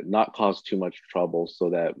not cause too much trouble so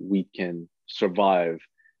that we can survive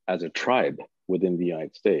as a tribe within the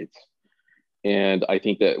United States. And I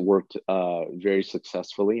think that worked very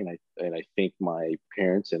successfully. And I think my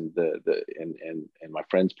parents and and my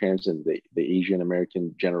friends' parents and the Asian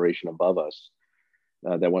American generation above us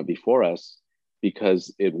that went before us,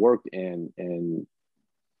 because it worked. And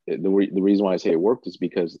the reason why I say it worked is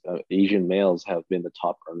because Asian males have been the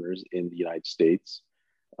top earners in the United States.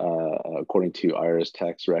 According to IRS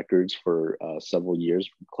tax records for several years,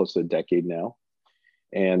 close to a decade now.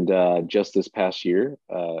 And just this past year,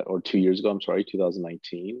 or 2 years ago,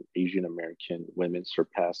 2019, Asian American women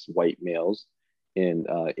surpassed white males in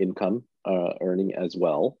income earning as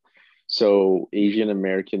well. So Asian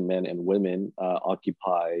American men and women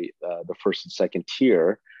occupy the first and second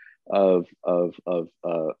tier of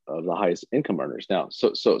the highest income earners now.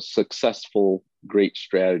 So successful, great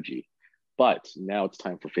strategy. But now it's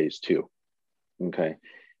time for phase two. Okay.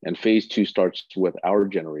 And phase two starts with our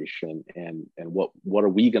generation and what are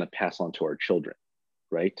we going to pass on to our children,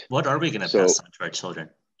 right? What are we going to pass on to our children?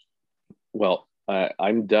 Well,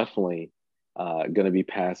 I'm definitely going to be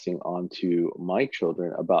passing on to my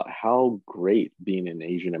children about how great being an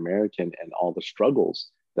Asian American and all the struggles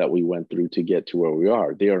that we went through to get to where we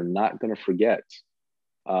are. They are not going to forget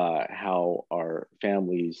how our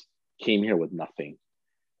families came here with nothing,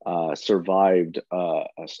 survived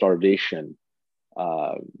starvation,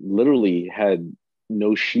 literally had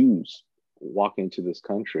no shoes walking to this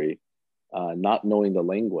country, not knowing the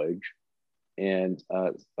language, and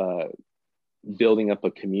building up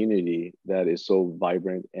a community that is so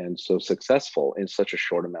vibrant and so successful in such a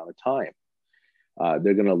short amount of time.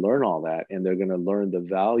 They're going to learn all that, and they're going to learn the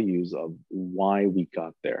values of why we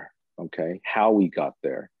got there, okay, how we got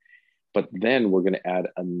there. But then we're going to add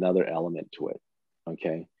another element to it,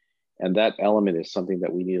 okay? And that element is something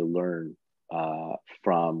that we need to learn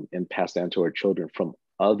from and pass down to our children from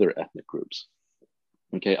other ethnic groups.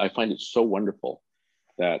 Okay, I find it so wonderful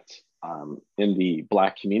that in the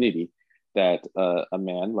Black community, that a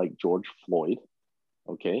man like George Floyd,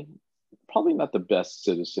 okay, probably not the best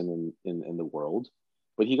citizen in the world,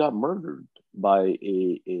 but he got murdered by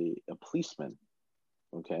a policeman,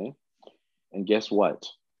 okay? And guess what?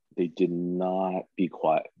 They did not be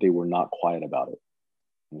quiet. They were not quiet about it,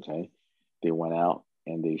 okay? They went out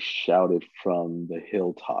and they shouted from the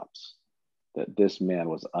hilltops that this man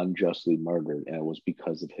was unjustly murdered, and it was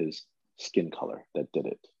because of his skin color that did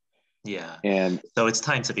it. Yeah. And so it's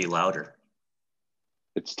time to be louder.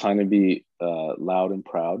 It's time to be loud and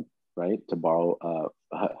proud, right? To borrow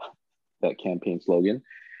that campaign slogan.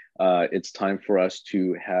 It's time for us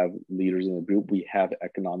to have leaders in the group. We have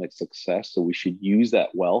economic success, so we should use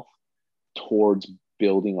that wealth towards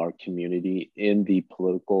building our community in the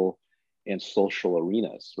political and social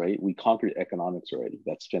arenas, right? We conquered economics already.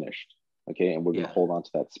 That's finished. Okay. And we're going to hold on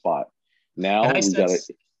to that spot. Now we got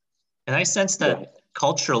to. And I sense that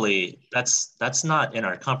culturally, that's not in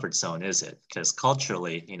our comfort zone, is it? Because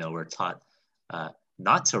culturally, we're taught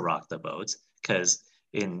not to rock the boat, because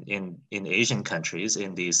in Asian countries,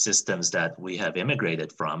 in these systems that we have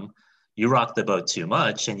immigrated from, you rock the boat too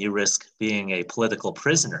much and you risk being a political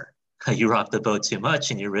prisoner. You rock the boat too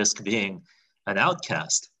much and you risk being an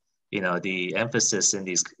outcast. The emphasis in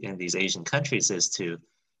these Asian countries is to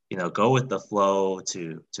go with the flow,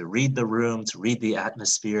 to read the room, to read the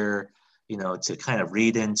atmosphere, to kind of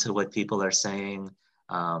read into what people are saying.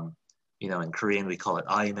 In Korean, we call it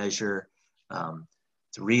eye measure,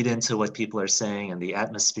 to read into what people are saying and the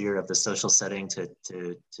atmosphere of the social setting to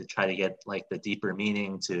try to get like the deeper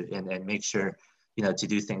meaning and make sure, to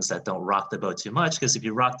do things that don't rock the boat too much. Because if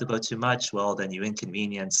you rock the boat too much, well, then you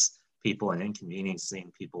inconvenience people, and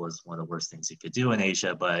inconveniencing people is one of the worst things you could do in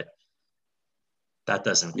Asia. But that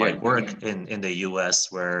doesn't quite work in the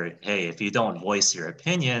US, where, hey, if you don't voice your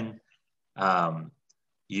opinion,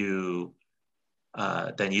 you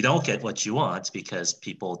then you don't get what you want, because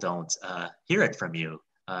people don't hear it from you,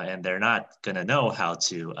 and they're not going to know how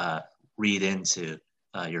to read into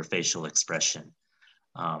your facial expression.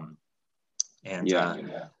 The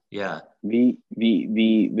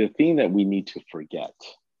thing that we need to forget,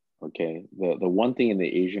 okay, the one thing in the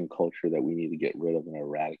Asian culture that we need to get rid of and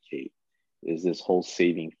eradicate is this whole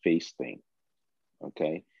saving face thing.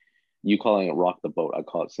 Okay, you calling it rock the boat, I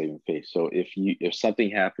call it saving face. So if something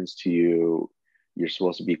happens to you, you're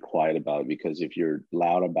supposed to be quiet about it, because if you're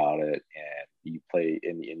loud about it and you play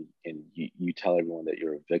and you tell everyone that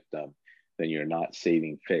you're a victim, then you're not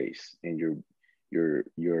saving face, and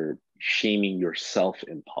you're shaming yourself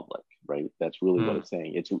in public, right? That's really what it's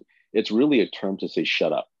saying. It's really a term to say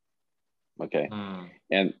shut up. Okay.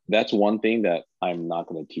 And that's one thing that I'm not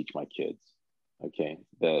going to teach my kids. Okay,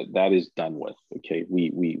 that is done with. Okay,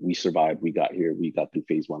 we survived. We got here. We got through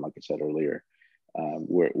phase one, like I said earlier.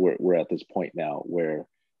 We're at this point now where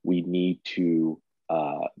we need to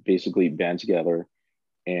basically band together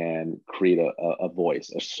and create a voice,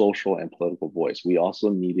 a social and political voice. We also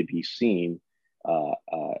need to be seen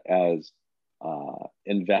as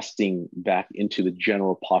investing back into the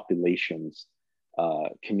general population's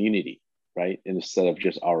community, right? Instead of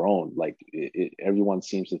just our own. Like everyone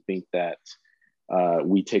seems to think that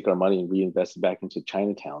we take our money and reinvest it back into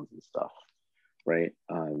Chinatowns and stuff, right?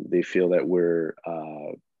 They feel that we're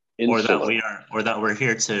or that we're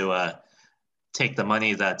here to take the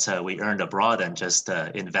money that we earned abroad and just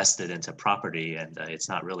invest it into property, and it's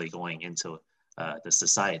not really going into the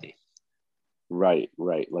society. Right.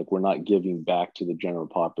 Like we're not giving back to the general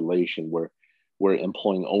population. We're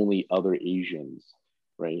employing only other Asians,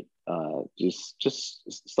 right? Just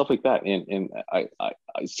stuff like that. And I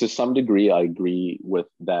to some degree, I agree with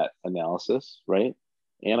that analysis, right?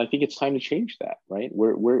 And I think it's time to change that, right?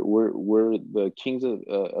 We're the kings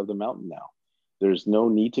of the mountain now. There's no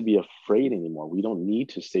need to be afraid anymore. We don't need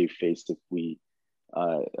to save face if we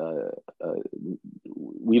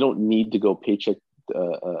don't need to go paycheck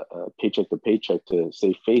to paycheck to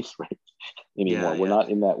save face, right? Anymore. We're not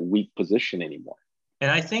in that weak position anymore. And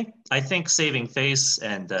I think saving face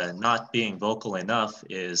and not being vocal enough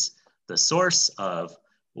is the source of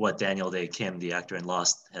what Daniel Dae Kim, the actor in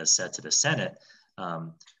Lost, has said to the Senate.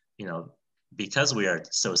 You know, because we are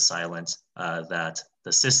so silent, that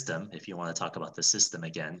the system, if you want to talk about the system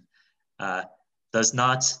again, does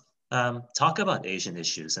not talk about Asian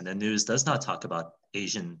issues, and the news does not talk about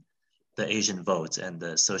the Asian vote and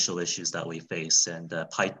the social issues that we face, and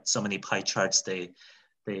so many pie charts. They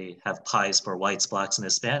have pies for whites, blacks, and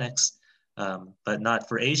Hispanics, but not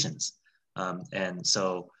for Asians. And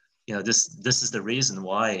so, you know, this is the reason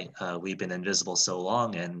why we've been invisible so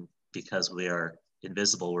long, and because we are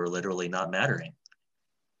invisible, we're literally not mattering.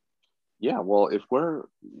 Yeah, well,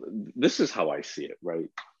 this is how I see it, right?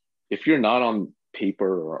 If you're not on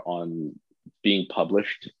paper or on being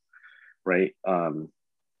published, right,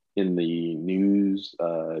 in the news,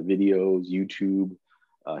 videos, YouTube,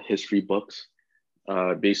 history books,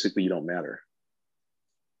 basically you don't matter,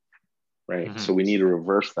 right? Mm-hmm. So we need to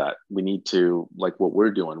reverse that. We need to, like what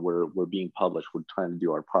we're doing, we're being published. We're trying to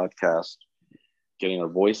do our podcast, getting our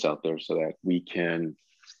voice out there so that we can,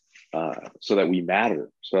 so that we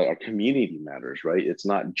matter, so that our community matters, right? It's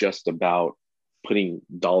not just about putting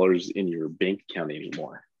dollars in your bank account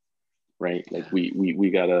anymore, right? Like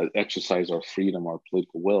we gotta exercise our freedom, our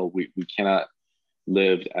political will. We cannot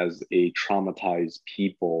live as a traumatized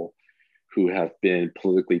people who have been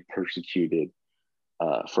politically persecuted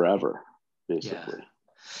forever, basically. Yeah.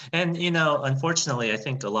 And, you know, unfortunately, I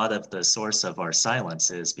think a lot of the source of our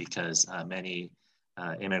silence is because many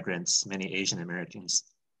immigrants, many Asian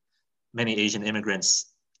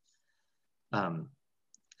immigrants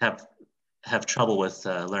have trouble with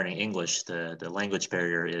learning English. The language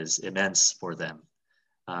barrier is immense for them.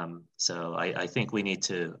 So I think we need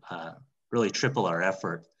to really triple our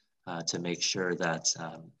effort to make sure that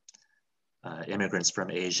immigrants from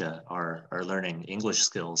Asia are learning English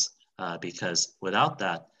skills, because without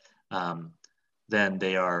that, then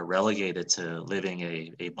they are relegated to living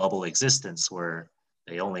a bubble existence where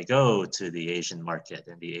they only go to the Asian market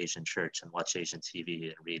and the Asian church and watch Asian TV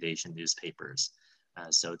and read Asian newspapers.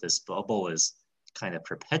 So this bubble is kind of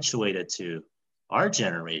perpetuated to our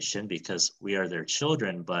generation because we are their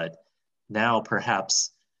children, but now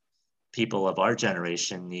perhaps people of our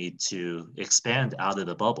generation need to expand out of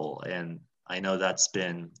the bubble. And I know that's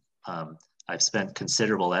been, I've spent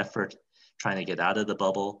considerable effort trying to get out of the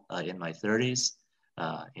bubble in my 30s.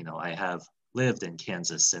 You know, I have lived in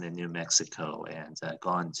Kansas and in New Mexico and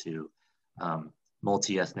gone to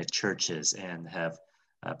multi-ethnic churches and have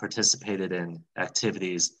participated in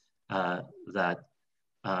activities that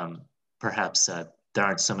perhaps there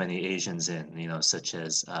aren't so many Asians in, you know, such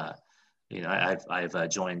as, you know, I've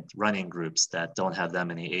joined running groups that don't have that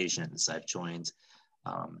many Asians. I've joined,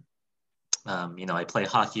 you know, I play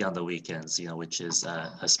hockey on the weekends, you know, which is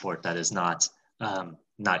a sport that is not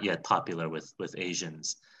yet popular with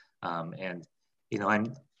Asians. And, you know,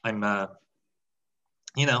 I'm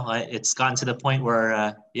you know, it's gotten to the point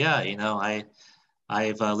where, yeah, you know,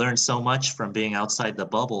 I've learned so much from being outside the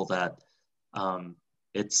bubble that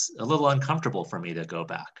it's a little uncomfortable for me to go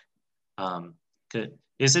back.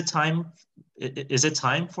 Is it time? Is it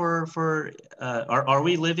time for are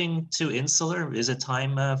we living too insular? Is it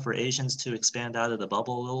time for Asians to expand out of the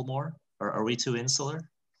bubble a little more? Or are we too insular?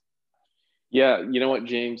 Yeah, you know what,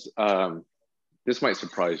 James? This might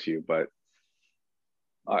surprise you, but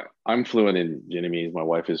I'm fluent in Vietnamese. My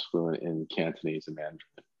wife is fluent in Cantonese and Mandarin,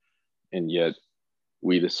 and yet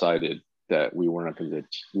we decided that we were not going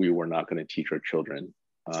to teach our children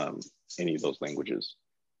any of those languages.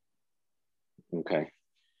 Okay,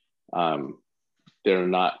 they're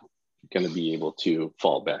not going to be able to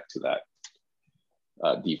fall back to that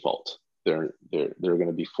default. They're going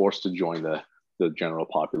to be forced to join the general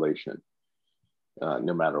population,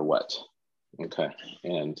 no matter what. Okay,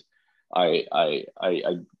 and I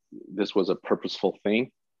this was a purposeful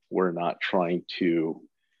thing. We're not trying to.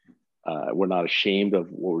 We're not ashamed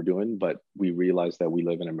of what we're doing, but we realize that we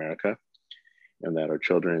live in America and that our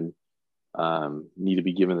children need to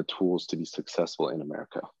be given the tools to be successful in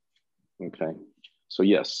America. Okay. So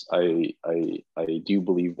yes, I do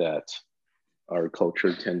believe that our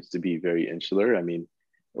culture tends to be very insular. I mean,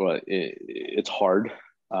 well, it's hard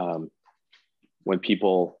when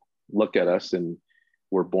people look at us and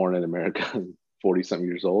we're born in America, 40-something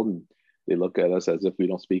years old, and they look at us as if we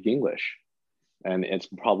don't speak English. And it's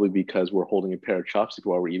probably because we're holding a pair of chopsticks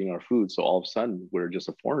while we're eating our food. So all of a sudden we're just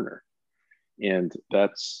a foreigner. And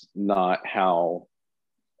that's not how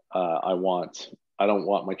I don't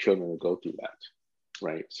want my children to go through that,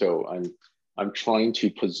 right? So I'm trying to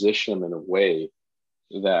position them in a way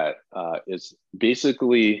that is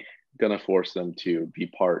basically going to force them to be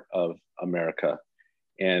part of America,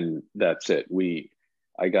 and that's it. We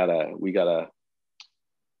gotta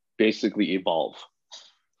basically evolve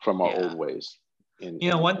from our old ways and,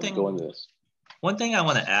 You know, and go into this. one thing I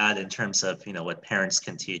want to add in terms of, you know, what parents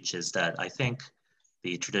can teach is that I think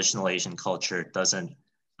the traditional Asian culture doesn't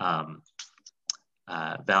um,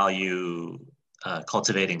 value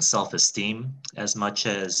cultivating self-esteem as much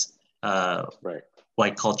as Right.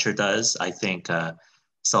 white culture does. I think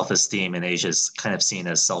self-esteem in Asia is kind of seen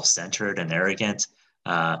as self-centered and arrogant.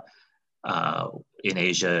 Uh, uh, in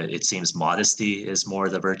Asia, it seems modesty is more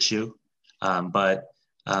the virtue. But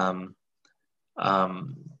um,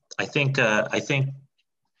 um, I think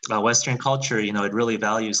Western culture, you know, it really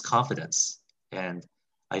values confidence, and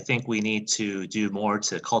I think we need to do more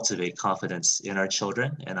to cultivate confidence in our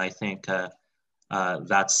children. And I think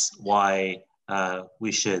that's why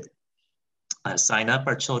we should sign up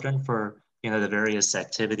our children for, you know, the various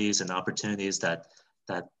activities and opportunities that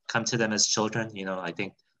come to them as children. You know, I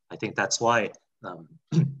think that's why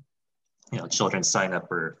you know, children sign up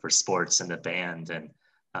for sports and the band and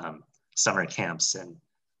summer camps and,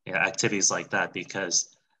 you know, activities like that,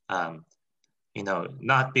 because you know,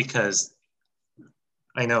 not because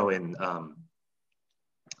I know in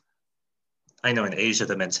I know in Asia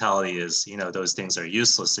the mentality is, you know, those things are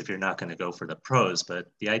useless if you're not going to go for the pros. But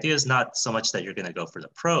the idea is not so much that you're going to go for the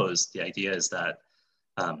pros. The idea is that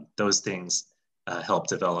those things help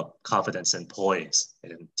develop confidence and poise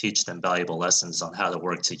and teach them valuable lessons on how to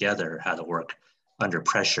work together, how to work under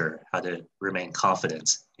pressure, how to remain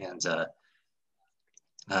confident, and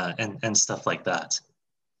stuff like that.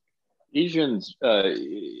 Asians,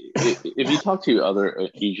 if you talk to other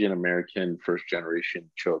Asian American first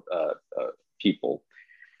generation people,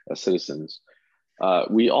 citizens,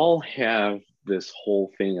 we all have this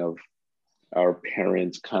whole thing of our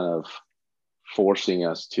parents kind of forcing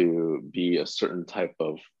us to be a certain type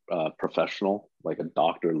of professional, like a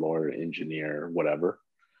doctor, lawyer, engineer, whatever.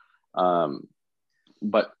 Um,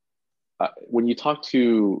 but when you talk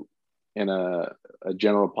to a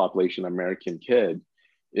general population American kid,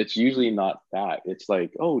 it's usually not that. It's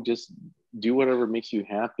like, oh, just do whatever makes you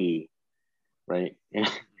happy, right?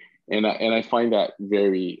 And I find that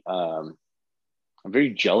very I'm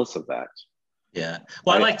very jealous of that. Yeah.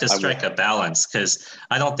 Well, I like to strike a balance because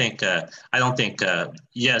I don't think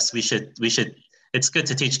yes, we should it's good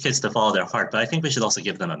to teach kids to follow their heart, but I think we should also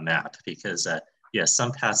give them a map because yes,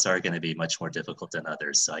 some paths are going to be much more difficult than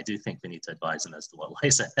others. So I do think we need to advise them as to what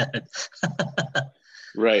lies ahead.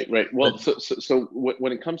 Right. Well, so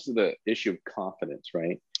when it comes to the issue of confidence,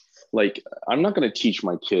 right? Like, I'm not going to teach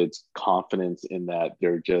my kids confidence in that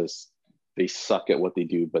they suck at what they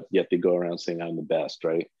do, but yet they go around saying I'm the best,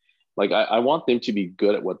 right? Like, I want them to be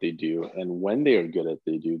good at what they do. And when they are good at what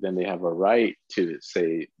they do, then they have a right to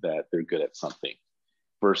say that they're good at something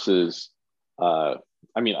versus, I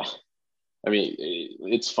mean,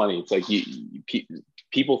 it's funny. It's like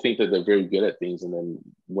people think that they're very good at things. And then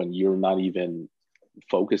when you're not even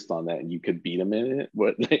focused on that and you could beat them in it,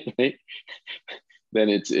 right? Then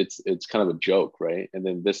it's kind of a joke, right? And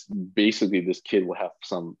then this kid will have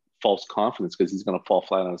some false confidence because he's going to fall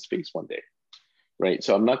flat on his face one day, right?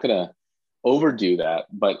 So I'm not going to overdo that,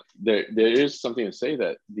 but there is something to say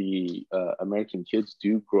that the American kids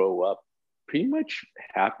do grow up pretty much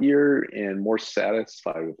happier and more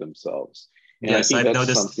satisfied with themselves, and yes, I think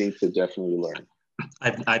that's something to definitely learn.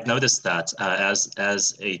 I've noticed that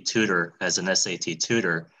as a tutor, as an SAT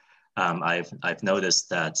tutor, I've noticed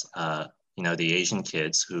that you know, the Asian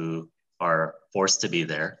kids who are forced to be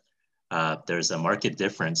there, there's a marked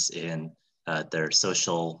difference in their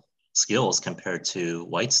social skills compared to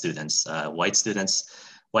white students.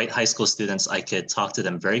 White high school students, I could talk to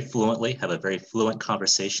them very fluently, have a very fluent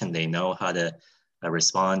conversation. They know how to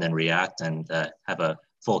respond and react and have a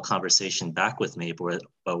full conversation back with me.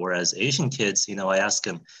 But whereas Asian kids, you know, I ask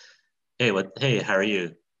them, hey, how are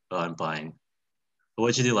you? Oh, I'm fine.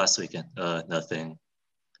 What'd you do last weekend? Nothing.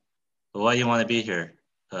 Why do you want to be here?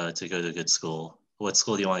 To go to a good school. What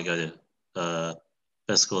school do you want to go to?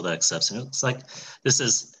 Best school that accepts me. It's like this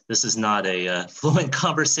is not a fluent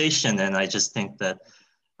conversation, and I just think that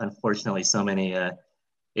unfortunately so many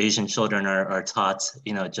Asian children are taught,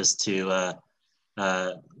 you know, just to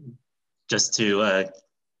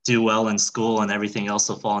do well in school and everything else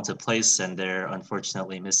will fall into place, and they're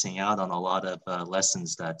unfortunately missing out on a lot of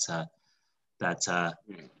lessons that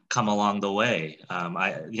come along the way.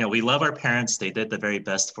 We love our parents. They did the very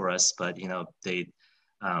best for us, but they,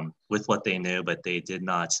 with what they knew, but they did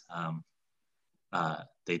not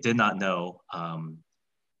know,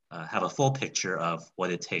 have a full picture of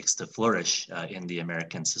what it takes to flourish in the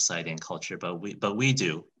American society and culture. But we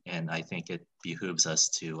do, and I think it behooves us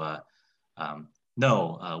to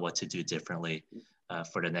know what to do differently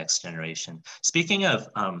for the next generation. Speaking of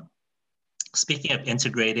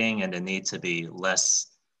integrating and the need to be less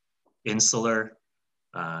insular,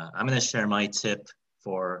 I'm going to share my tip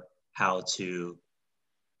for how to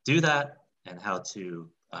do that and how to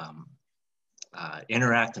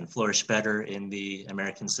interact and flourish better in the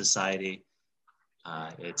American society.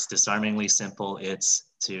 It's disarmingly simple. It's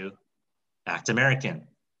to act American.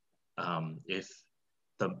 If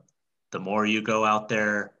the more you go out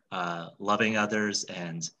there loving others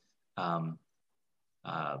and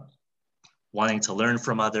wanting to learn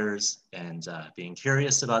from others and being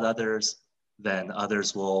curious about others, then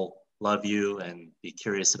others will love you and be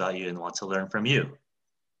curious about you and want to learn from you.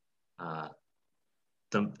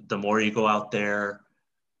 The more you go out there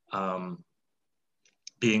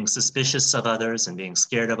being suspicious of others and being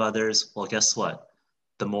scared of others, well, guess what?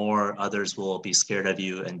 The more others will be scared of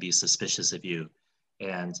you and be suspicious of you.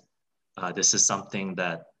 And this is something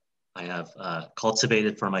that I have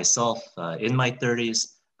cultivated for myself in my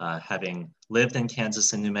 30s, having lived in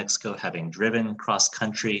Kansas and New Mexico, having driven cross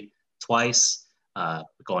country twice,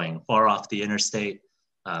 going far off the interstate.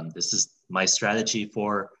 This is my strategy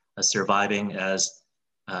for surviving as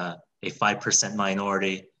a 5%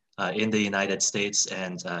 minority in the United States,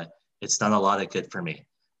 and it's done a lot of good for me.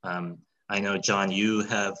 I know, John, you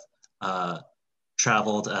have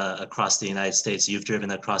traveled across the United States. You've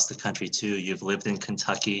driven across the country too. You've lived in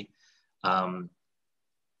Kentucky. Are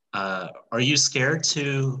you scared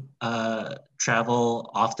to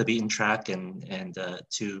travel off the beaten track and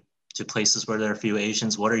to places where there are few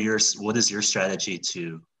Asians? What is your strategy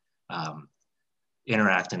to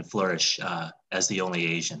interact and flourish as the only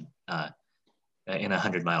Asian in a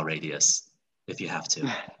 100-mile radius, if you have to?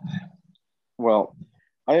 Well,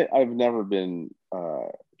 I've never been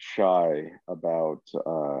shy about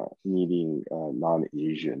meeting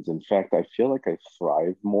non-Asians. In fact, I feel like I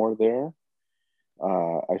thrive more there.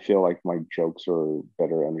 I feel like my jokes are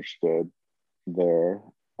better understood there.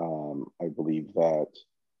 I believe that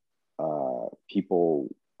people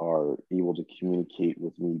are able to communicate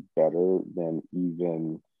with me better than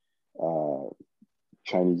even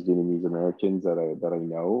Chinese, Vietnamese Americans that I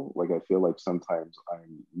know. Like, I feel like sometimes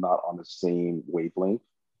I'm not on the same wavelength.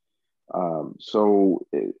 So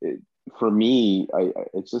for me,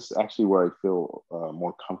 it's just actually where I feel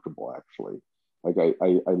more comfortable, actually. Like,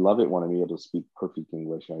 I love it when I'm able to speak perfect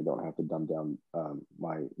English and I don't have to dumb down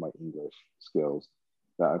my English skills.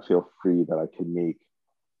 That I feel free, that I can make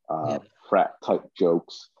frat type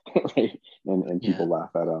jokes, right? And people laugh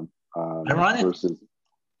at them.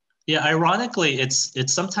 Ironically,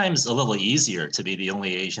 it's sometimes a little easier to be the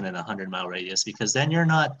only Asian in a 100-mile radius, because then you're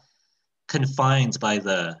not confined by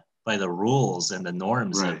the rules and the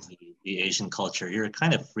norms of the Asian culture. You're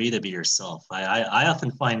kind of free to be yourself. I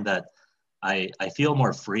often find that I feel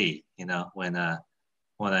more free, when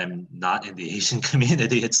I'm not in the Asian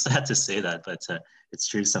community. It's sad to say that, but it's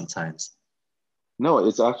true sometimes. No,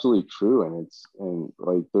 it's absolutely true, and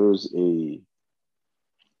like there's an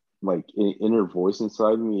inner voice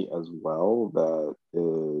inside me as well that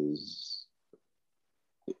is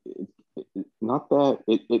not that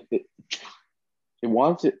it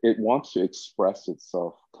wants to express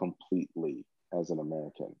itself completely as an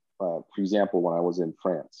American. For example, when I was in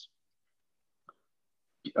France,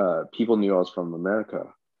 people knew I was from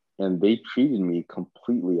America, and they treated me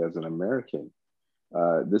completely as an American.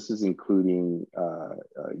 This is including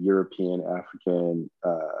European, African,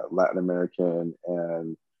 Latin American,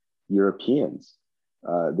 and Europeans.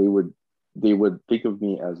 They would think of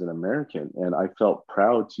me as an American, and I felt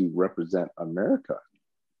proud to represent America,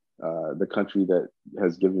 the country that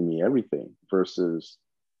has given me everything, versus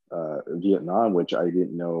Vietnam, which I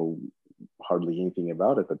didn't know hardly anything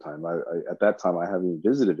about at the time. At that time, I haven't even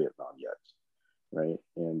visited Vietnam yet, right?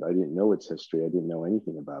 And I didn't know its history. I didn't know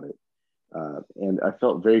anything about it. And I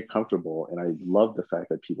felt very comfortable, and I loved the fact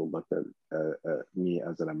that people looked at me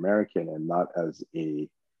as an American and not as a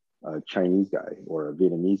Chinese guy or a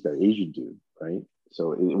Vietnamese guy, Asian dude, right?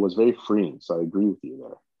 So it was very freeing. So I agree with you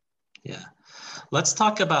there. Yeah, let's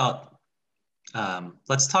talk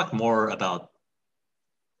more about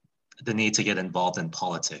the need to get involved in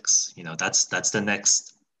politics. That's the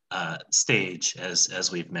next stage, as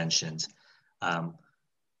we've mentioned. Do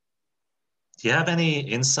you have any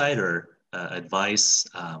insight or advice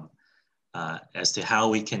as to how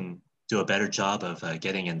we can do a better job of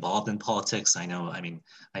getting involved in politics. I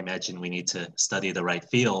imagine we need to study the right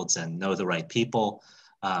fields and know the right people.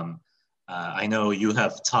 I know you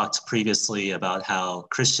have talked previously about how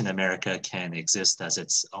Christian America can exist as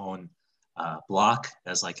its own bloc,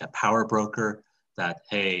 as like a power broker. That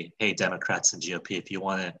hey, Democrats and GOP, if you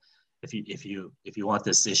want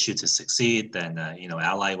this issue to succeed, then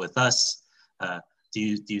ally with us. Do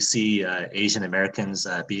you see Asian Americans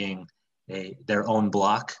being their own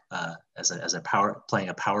bloc as a playing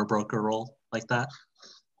a power broker role like that?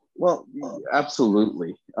 Well,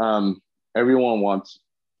 absolutely. Everyone wants,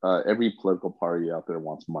 every political party out there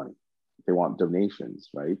wants money. They want donations,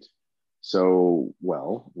 right? So,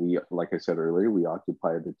 well, we, like I said earlier, we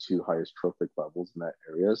occupy the 2 highest trophic levels in that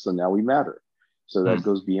area. So now we matter. So that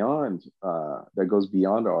goes beyond our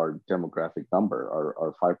demographic number,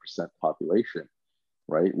 our 5% population,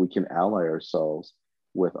 right? We can ally ourselves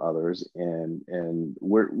with others, and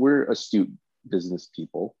we're astute business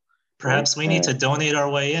people. Perhaps we need to donate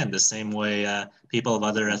our way in the same way people of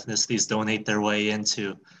other ethnicities donate their way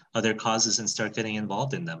into other causes and start getting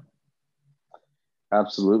involved in them.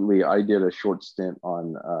 Absolutely. I did a short stint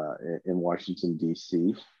in Washington,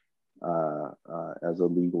 D.C. As a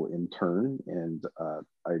legal intern, and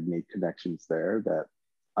I made connections there that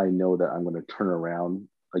I know that I'm going to turn around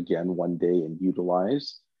again one day and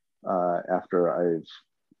utilize after I've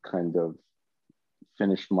kind of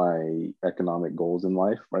finished my economic goals in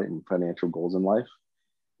life, right, and financial goals in life.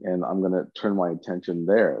 And I'm going to turn my attention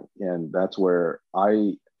there. And that's where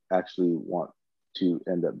I actually want to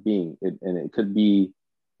end up being. And it could be,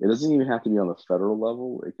 it doesn't even have to be on the federal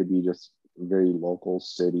level. It could be just very local,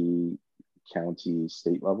 city, county,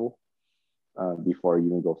 state level before I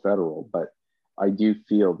even go federal. But I do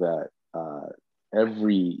feel that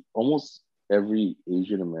almost every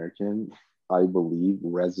Asian American, I believe,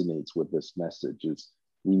 resonates with this message: is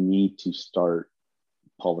we need to start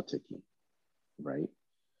politicking, right?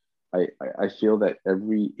 I feel that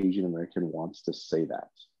every Asian American wants to say that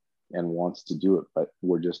and wants to do it, but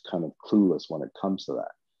we're just kind of clueless when it comes to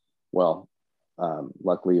that. Well,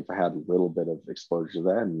 luckily, if I had a little bit of exposure to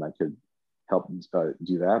that and I could help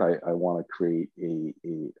do that, I want to create an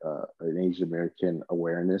Asian American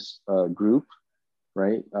awareness group,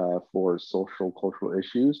 right, for social cultural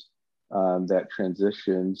issues that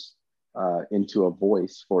transitions into a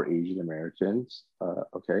voice for Asian Americans,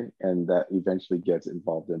 okay, and that eventually gets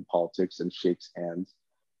involved in politics and shakes hands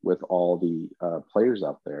with all the players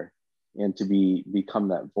out there, and to become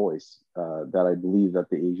that voice that I believe that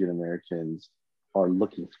the Asian Americans are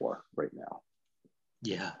looking for right now.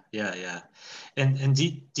 Yeah. And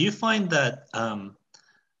do you find that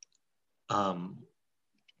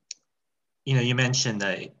you mentioned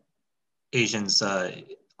that Asians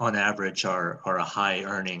on average are a high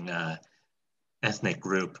earning ethnic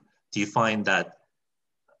group. Do you find that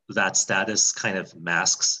status kind of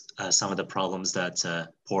masks some of the problems that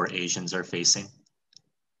poor Asians are facing?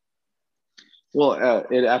 Well,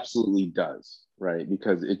 it absolutely does, right?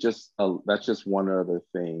 Because that's just one other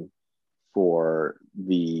thing for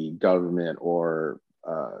the government or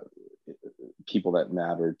people that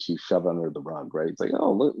matter to shove under the rug, right? It's like,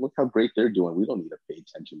 oh, look how great they're doing. We don't need to pay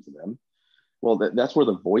attention to them. Well, that's where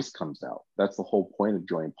the voice comes out. That's the whole point of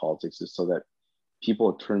joining politics, is so that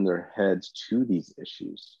people turn their heads to these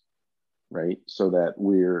issues, right? So that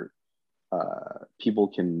people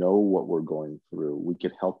can know what we're going through. We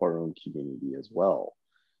could help our own community as well,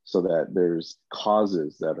 so that there's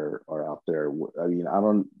causes that are out there. I mean, I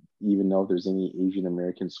don't even know if there's any Asian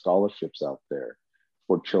American scholarships out there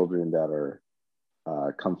for children that are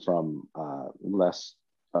come from less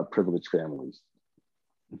privileged families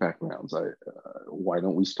backgrounds. Why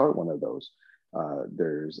don't we start one of those?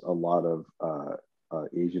 There's a lot of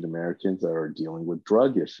Asian Americans that are dealing with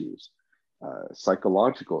drug issues,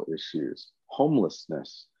 psychological issues,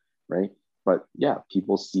 homelessness, right? But yeah,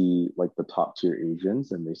 people see like the top tier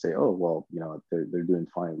Asians and they say, oh, well, they're doing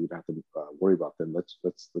fine. We don't have to worry about them. Let's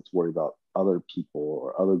worry about other people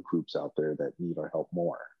or other groups out there that need our help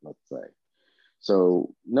more, let's say.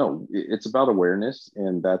 So no, it's about awareness,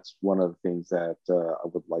 and that's one of the things that I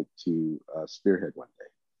would like to spearhead one day.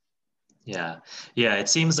 Yeah. It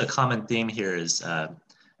seems a common theme here is,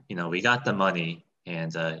 we got the money,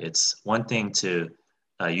 and it's one thing to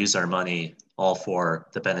use our money all for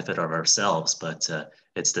the benefit of ourselves, but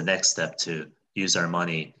it's the next step to use our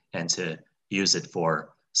money and to use it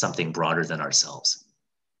for something broader than ourselves.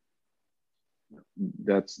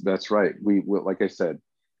 That's right. We like I said,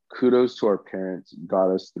 kudos to our parents,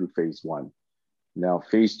 got us through phase 1. Now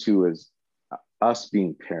phase 2 is us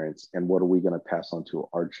being parents, and what are we going to pass on to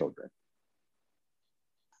our children?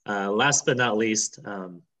 Last but not least,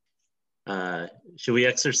 should we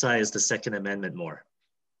exercise the Second Amendment more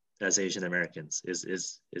as Asian Americans?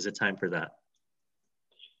 Is it time for that?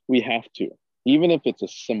 We have to. Even if it's a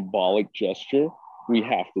symbolic gesture, we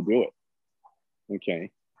have to do it.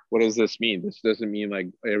 Okay. What does this mean? This doesn't mean like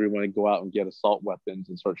everyone go out and get assault weapons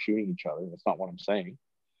and start shooting each other. That's not what I'm saying.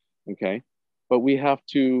 Okay. But we have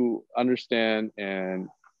to understand and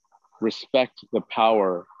respect the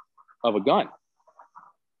power of a gun.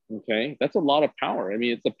 Okay. That's a lot of power. I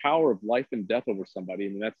mean, it's the power of life and death over somebody. I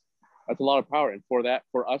mean, that's a lot of power. And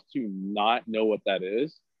for us to not know what that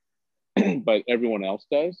is, but everyone else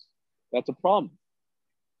does, that's a problem.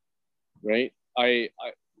 Right?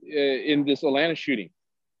 In this Atlanta shooting,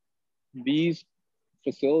 these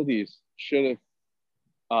facilities should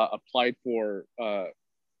have applied for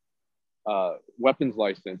weapons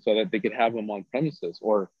license so that they could have them on premises,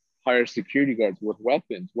 or hire security guards with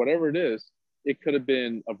weapons. Whatever it is, it could have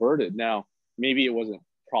been averted. Now, maybe it wasn't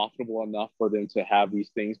profitable enough for them to have these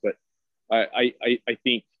things, but I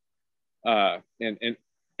think and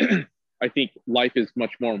I think life is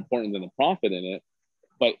much more important than the profit in it.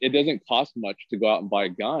 But it doesn't cost much to go out and buy a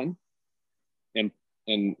gun and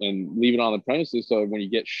leave it on the premises. So when you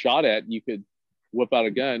get shot at, you could whip out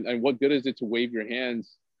a gun. And what good is it to wave your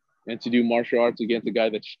hands and to do martial arts against a guy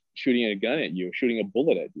that's shooting a gun at you, shooting a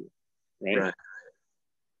bullet at you, right?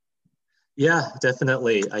 Yeah,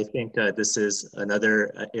 definitely. I think this is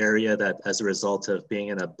another area that, as a result of being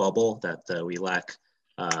in a bubble, that we lack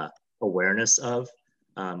awareness of.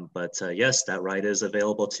 But yes, that right is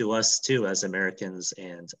available to us too as Americans,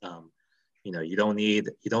 and you don't need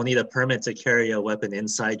a permit to carry a weapon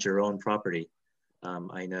inside your own property.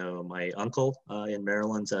 I know my uncle in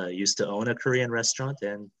Maryland used to own a Korean restaurant,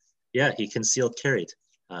 and yeah, he concealed carried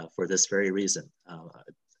for this very reason.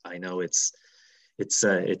 I know it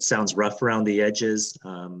sounds rough around the edges,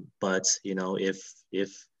 but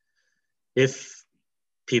if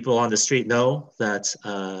people on the street know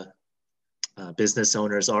that business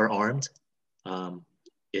owners are armed,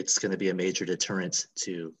 it's going to be a major deterrent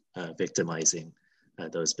to victimizing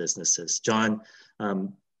those businesses. John,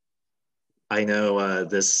 I know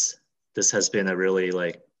this has been a really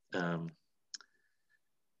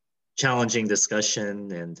challenging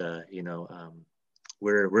discussion, and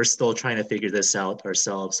we're still trying to figure this out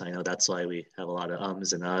ourselves. I know that's why we have a lot of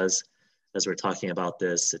ums and ahs as we're talking about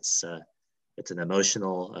this. It's an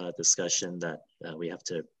emotional discussion that we have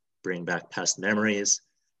to bring back past memories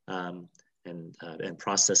and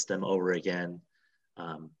process them over again.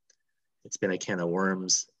 It's been a can of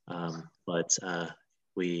worms, but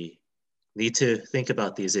we need to think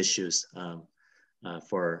about these issues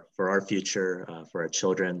for our future, for our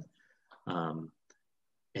children.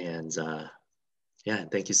 Yeah,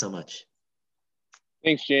 thank you so much.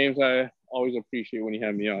 Thanks, James. I always appreciate when you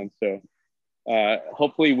have me on. So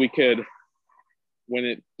hopefully we could, when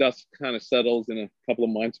it dust kind of settles in a couple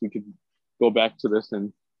of months, we could go back to this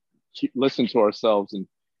and listen to ourselves and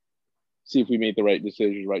see if we made the right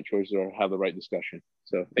decisions, right choices, or have the right discussion.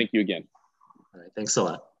 So thank you again. All right, thanks a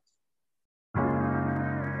lot.